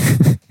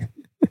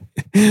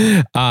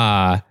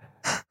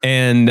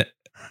 And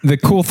the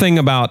cool thing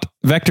about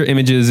vector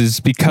images is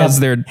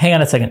because they're... Hang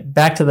on a second.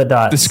 Back to the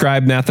dots.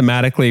 Described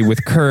mathematically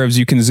with curves,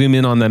 you can zoom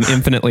in on them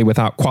infinitely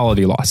without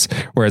quality loss.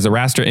 Whereas a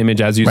raster image,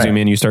 as you zoom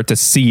in, you start to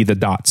see the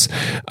dots.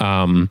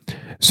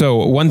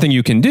 So one thing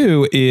you can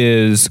do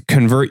is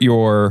convert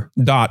your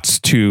dots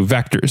to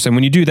vectors. And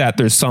when you do that,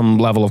 there's some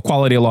level of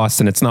quality loss,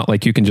 and it's not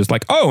like you can just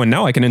like, oh, and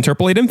now I can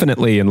interpolate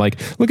infinitely. And like,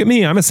 look at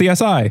me, I'm a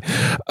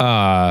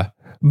CSI.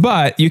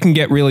 But you can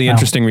get really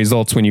interesting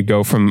results when you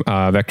go from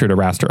vector to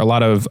raster. A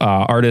lot of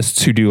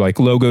artists who do like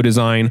logo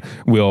design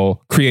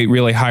will create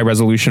really high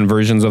resolution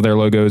versions of their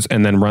logos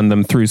and then run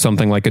them through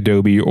something like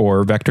Adobe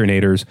or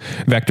Vectornator's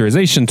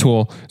vectorization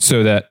tool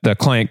so that the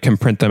client can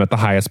print them at the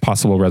highest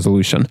possible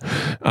resolution.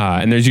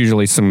 And there's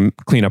usually some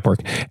cleanup work.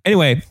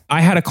 Anyway,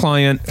 I had a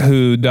client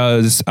who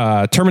does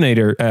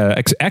X-Terminator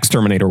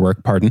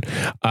work,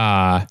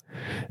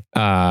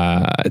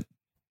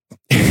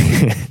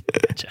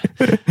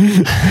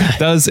 Gotcha.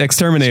 Does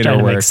exterminator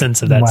work? Make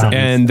sense of that sentence.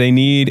 And they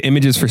need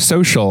images for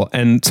social,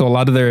 and so a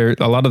lot of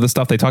the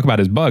stuff they talk about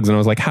is bugs. And I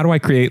was like, how do I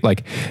create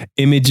like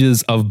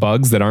images of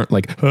bugs that aren't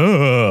like,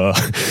 and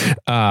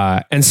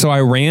so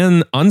I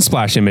ran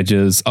Unsplash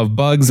images of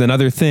bugs and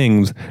other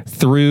things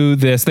through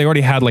this. They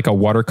already had like a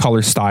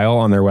watercolor style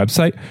on their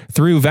website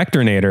through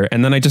Vectornator,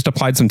 and then I just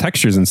applied some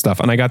textures and stuff,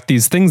 and I got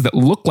these things that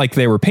look like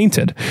they were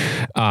painted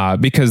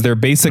because they're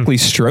basically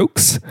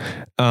strokes.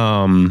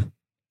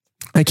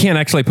 I can't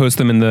actually post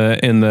them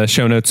in the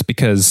show notes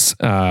because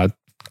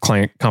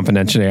client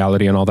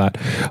confidentiality and all that.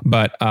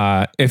 But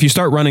if you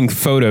start running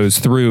photos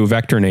through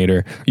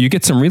Vectornator, you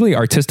get some really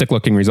artistic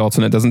looking results,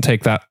 and it doesn't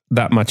take that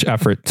much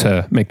effort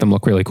to make them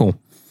look really cool.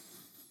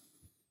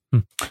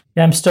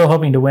 Yeah, I'm still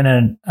hoping to win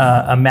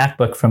a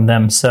MacBook from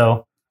them.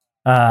 So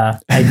I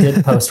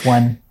did post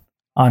one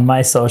on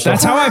my social.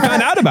 That's how I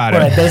found out about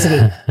it. I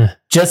basically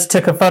just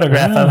took a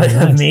photograph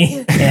of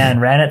me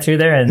and ran it through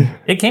there, and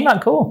it came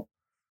out cool.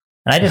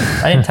 And I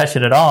didn't touch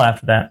it at all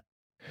after that.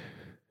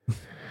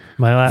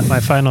 My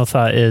final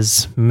thought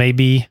is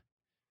maybe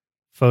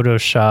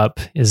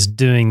Photoshop is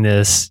doing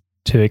this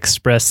to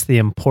express the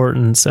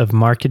importance of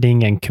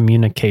marketing and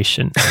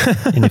communication.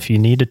 And if you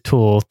need a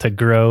tool to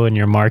grow in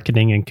your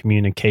marketing and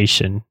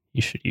communication,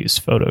 you should use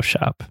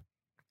Photoshop.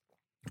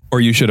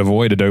 Or you should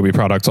avoid Adobe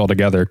products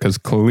altogether, because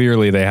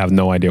clearly they have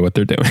no idea what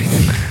they're doing.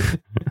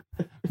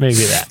 Maybe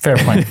that. Fair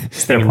point.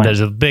 There's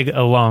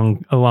a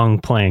long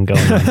plan going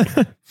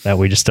on that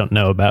we just don't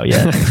know about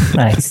yet.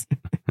 Nice.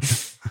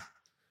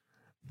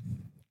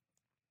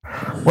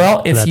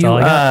 Well, if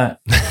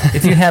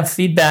you have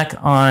feedback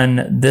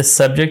on this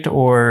subject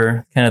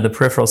or kind of the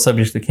peripheral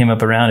subjects that came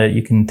up around it,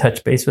 you can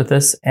touch base with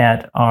us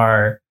at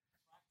our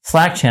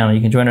Slack channel.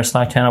 You can join our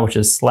Slack channel, which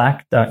is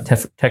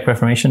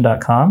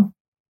slack.techreformation.com.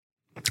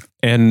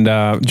 And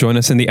join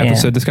us in the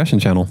episode discussion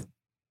channel.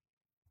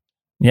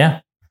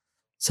 Yeah.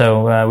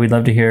 So we'd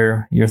love to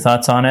hear your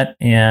thoughts on it.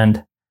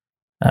 And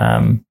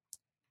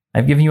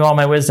I've given you all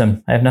my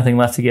wisdom. I have nothing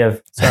left to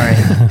give. Sorry.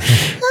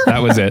 That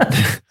was it.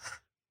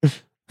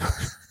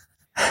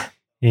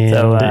 And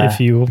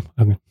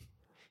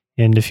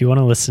if you want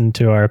to listen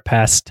to our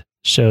past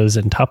shows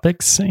and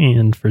topics,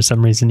 and for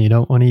some reason you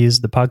don't want to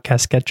use the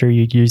podcast catcher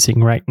you're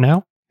using right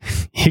now,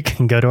 you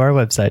can go to our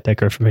website,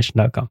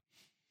 techreformation.com.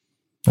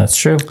 That's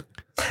true.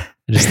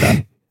 I just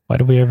thought, why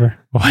do we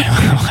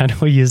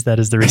use that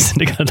as the reason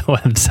to go to the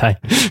website?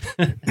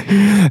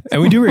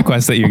 And we do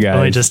request that you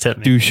guys just hit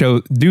me. do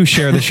share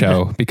the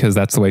show, because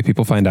that's the way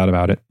people find out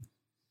about it.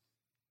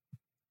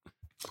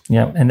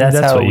 Yeah, and that's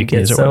how what you can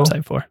use our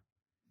website for.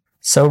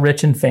 So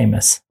rich and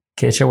famous,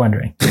 in case you're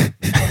wondering.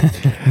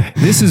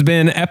 This has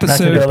been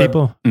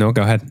episode... No,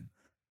 go ahead.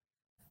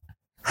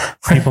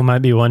 People might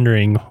be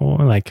wondering,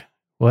 like,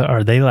 what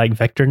are they like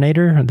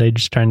Vectornator? Are they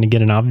just trying to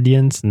get an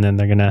audience, and then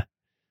they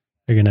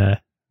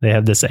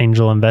have this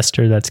angel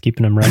investor that's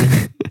keeping them running?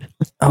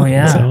 Oh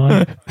yeah.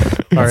 So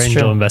our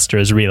angel investor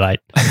is Relight.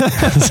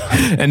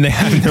 And they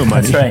have no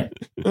money. That's right.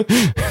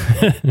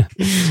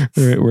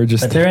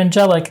 But they're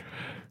angelic.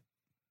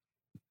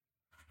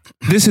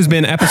 This has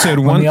been episode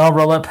 1. We all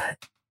roll up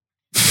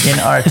in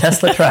our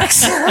Tesla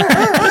trucks.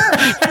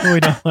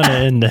 We don't want to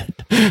end it.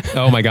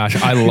 Oh my gosh,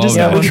 I love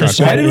that truck.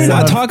 Why did we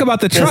not talk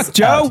about the truck,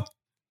 Joe?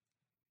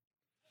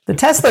 The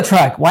Tesla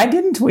truck. Why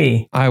didn't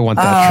we? I want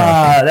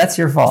that truck. That's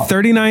your fault.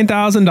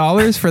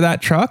 $39,000 for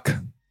that truck?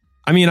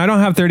 I mean, I don't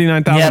have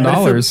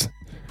 $39,000.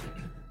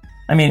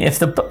 I mean, if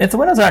the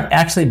windows aren't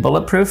actually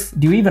bulletproof,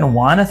 do you even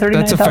want a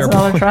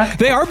 $39,000 truck?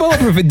 They are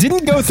bulletproof. It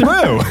didn't go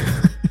through.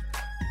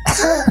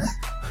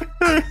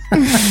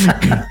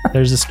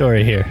 There's a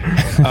story here.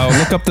 Oh,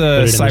 look up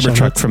the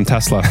Cybertruck from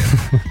Tesla.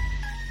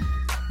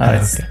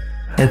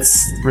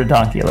 It's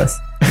redonkulous.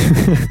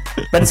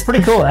 But it's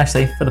pretty cool,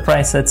 actually, for the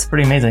price. It's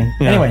pretty amazing.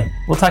 Yeah. Anyway,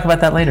 we'll talk about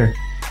that later.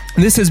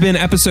 This has been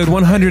episode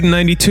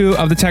 192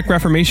 of the Tech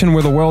Reformation,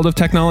 where the world of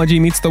technology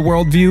meets the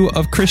worldview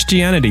of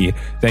Christianity.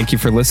 Thank you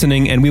for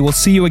listening, and we will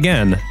see you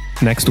again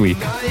next week.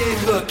 I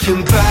ain't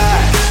looking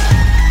back.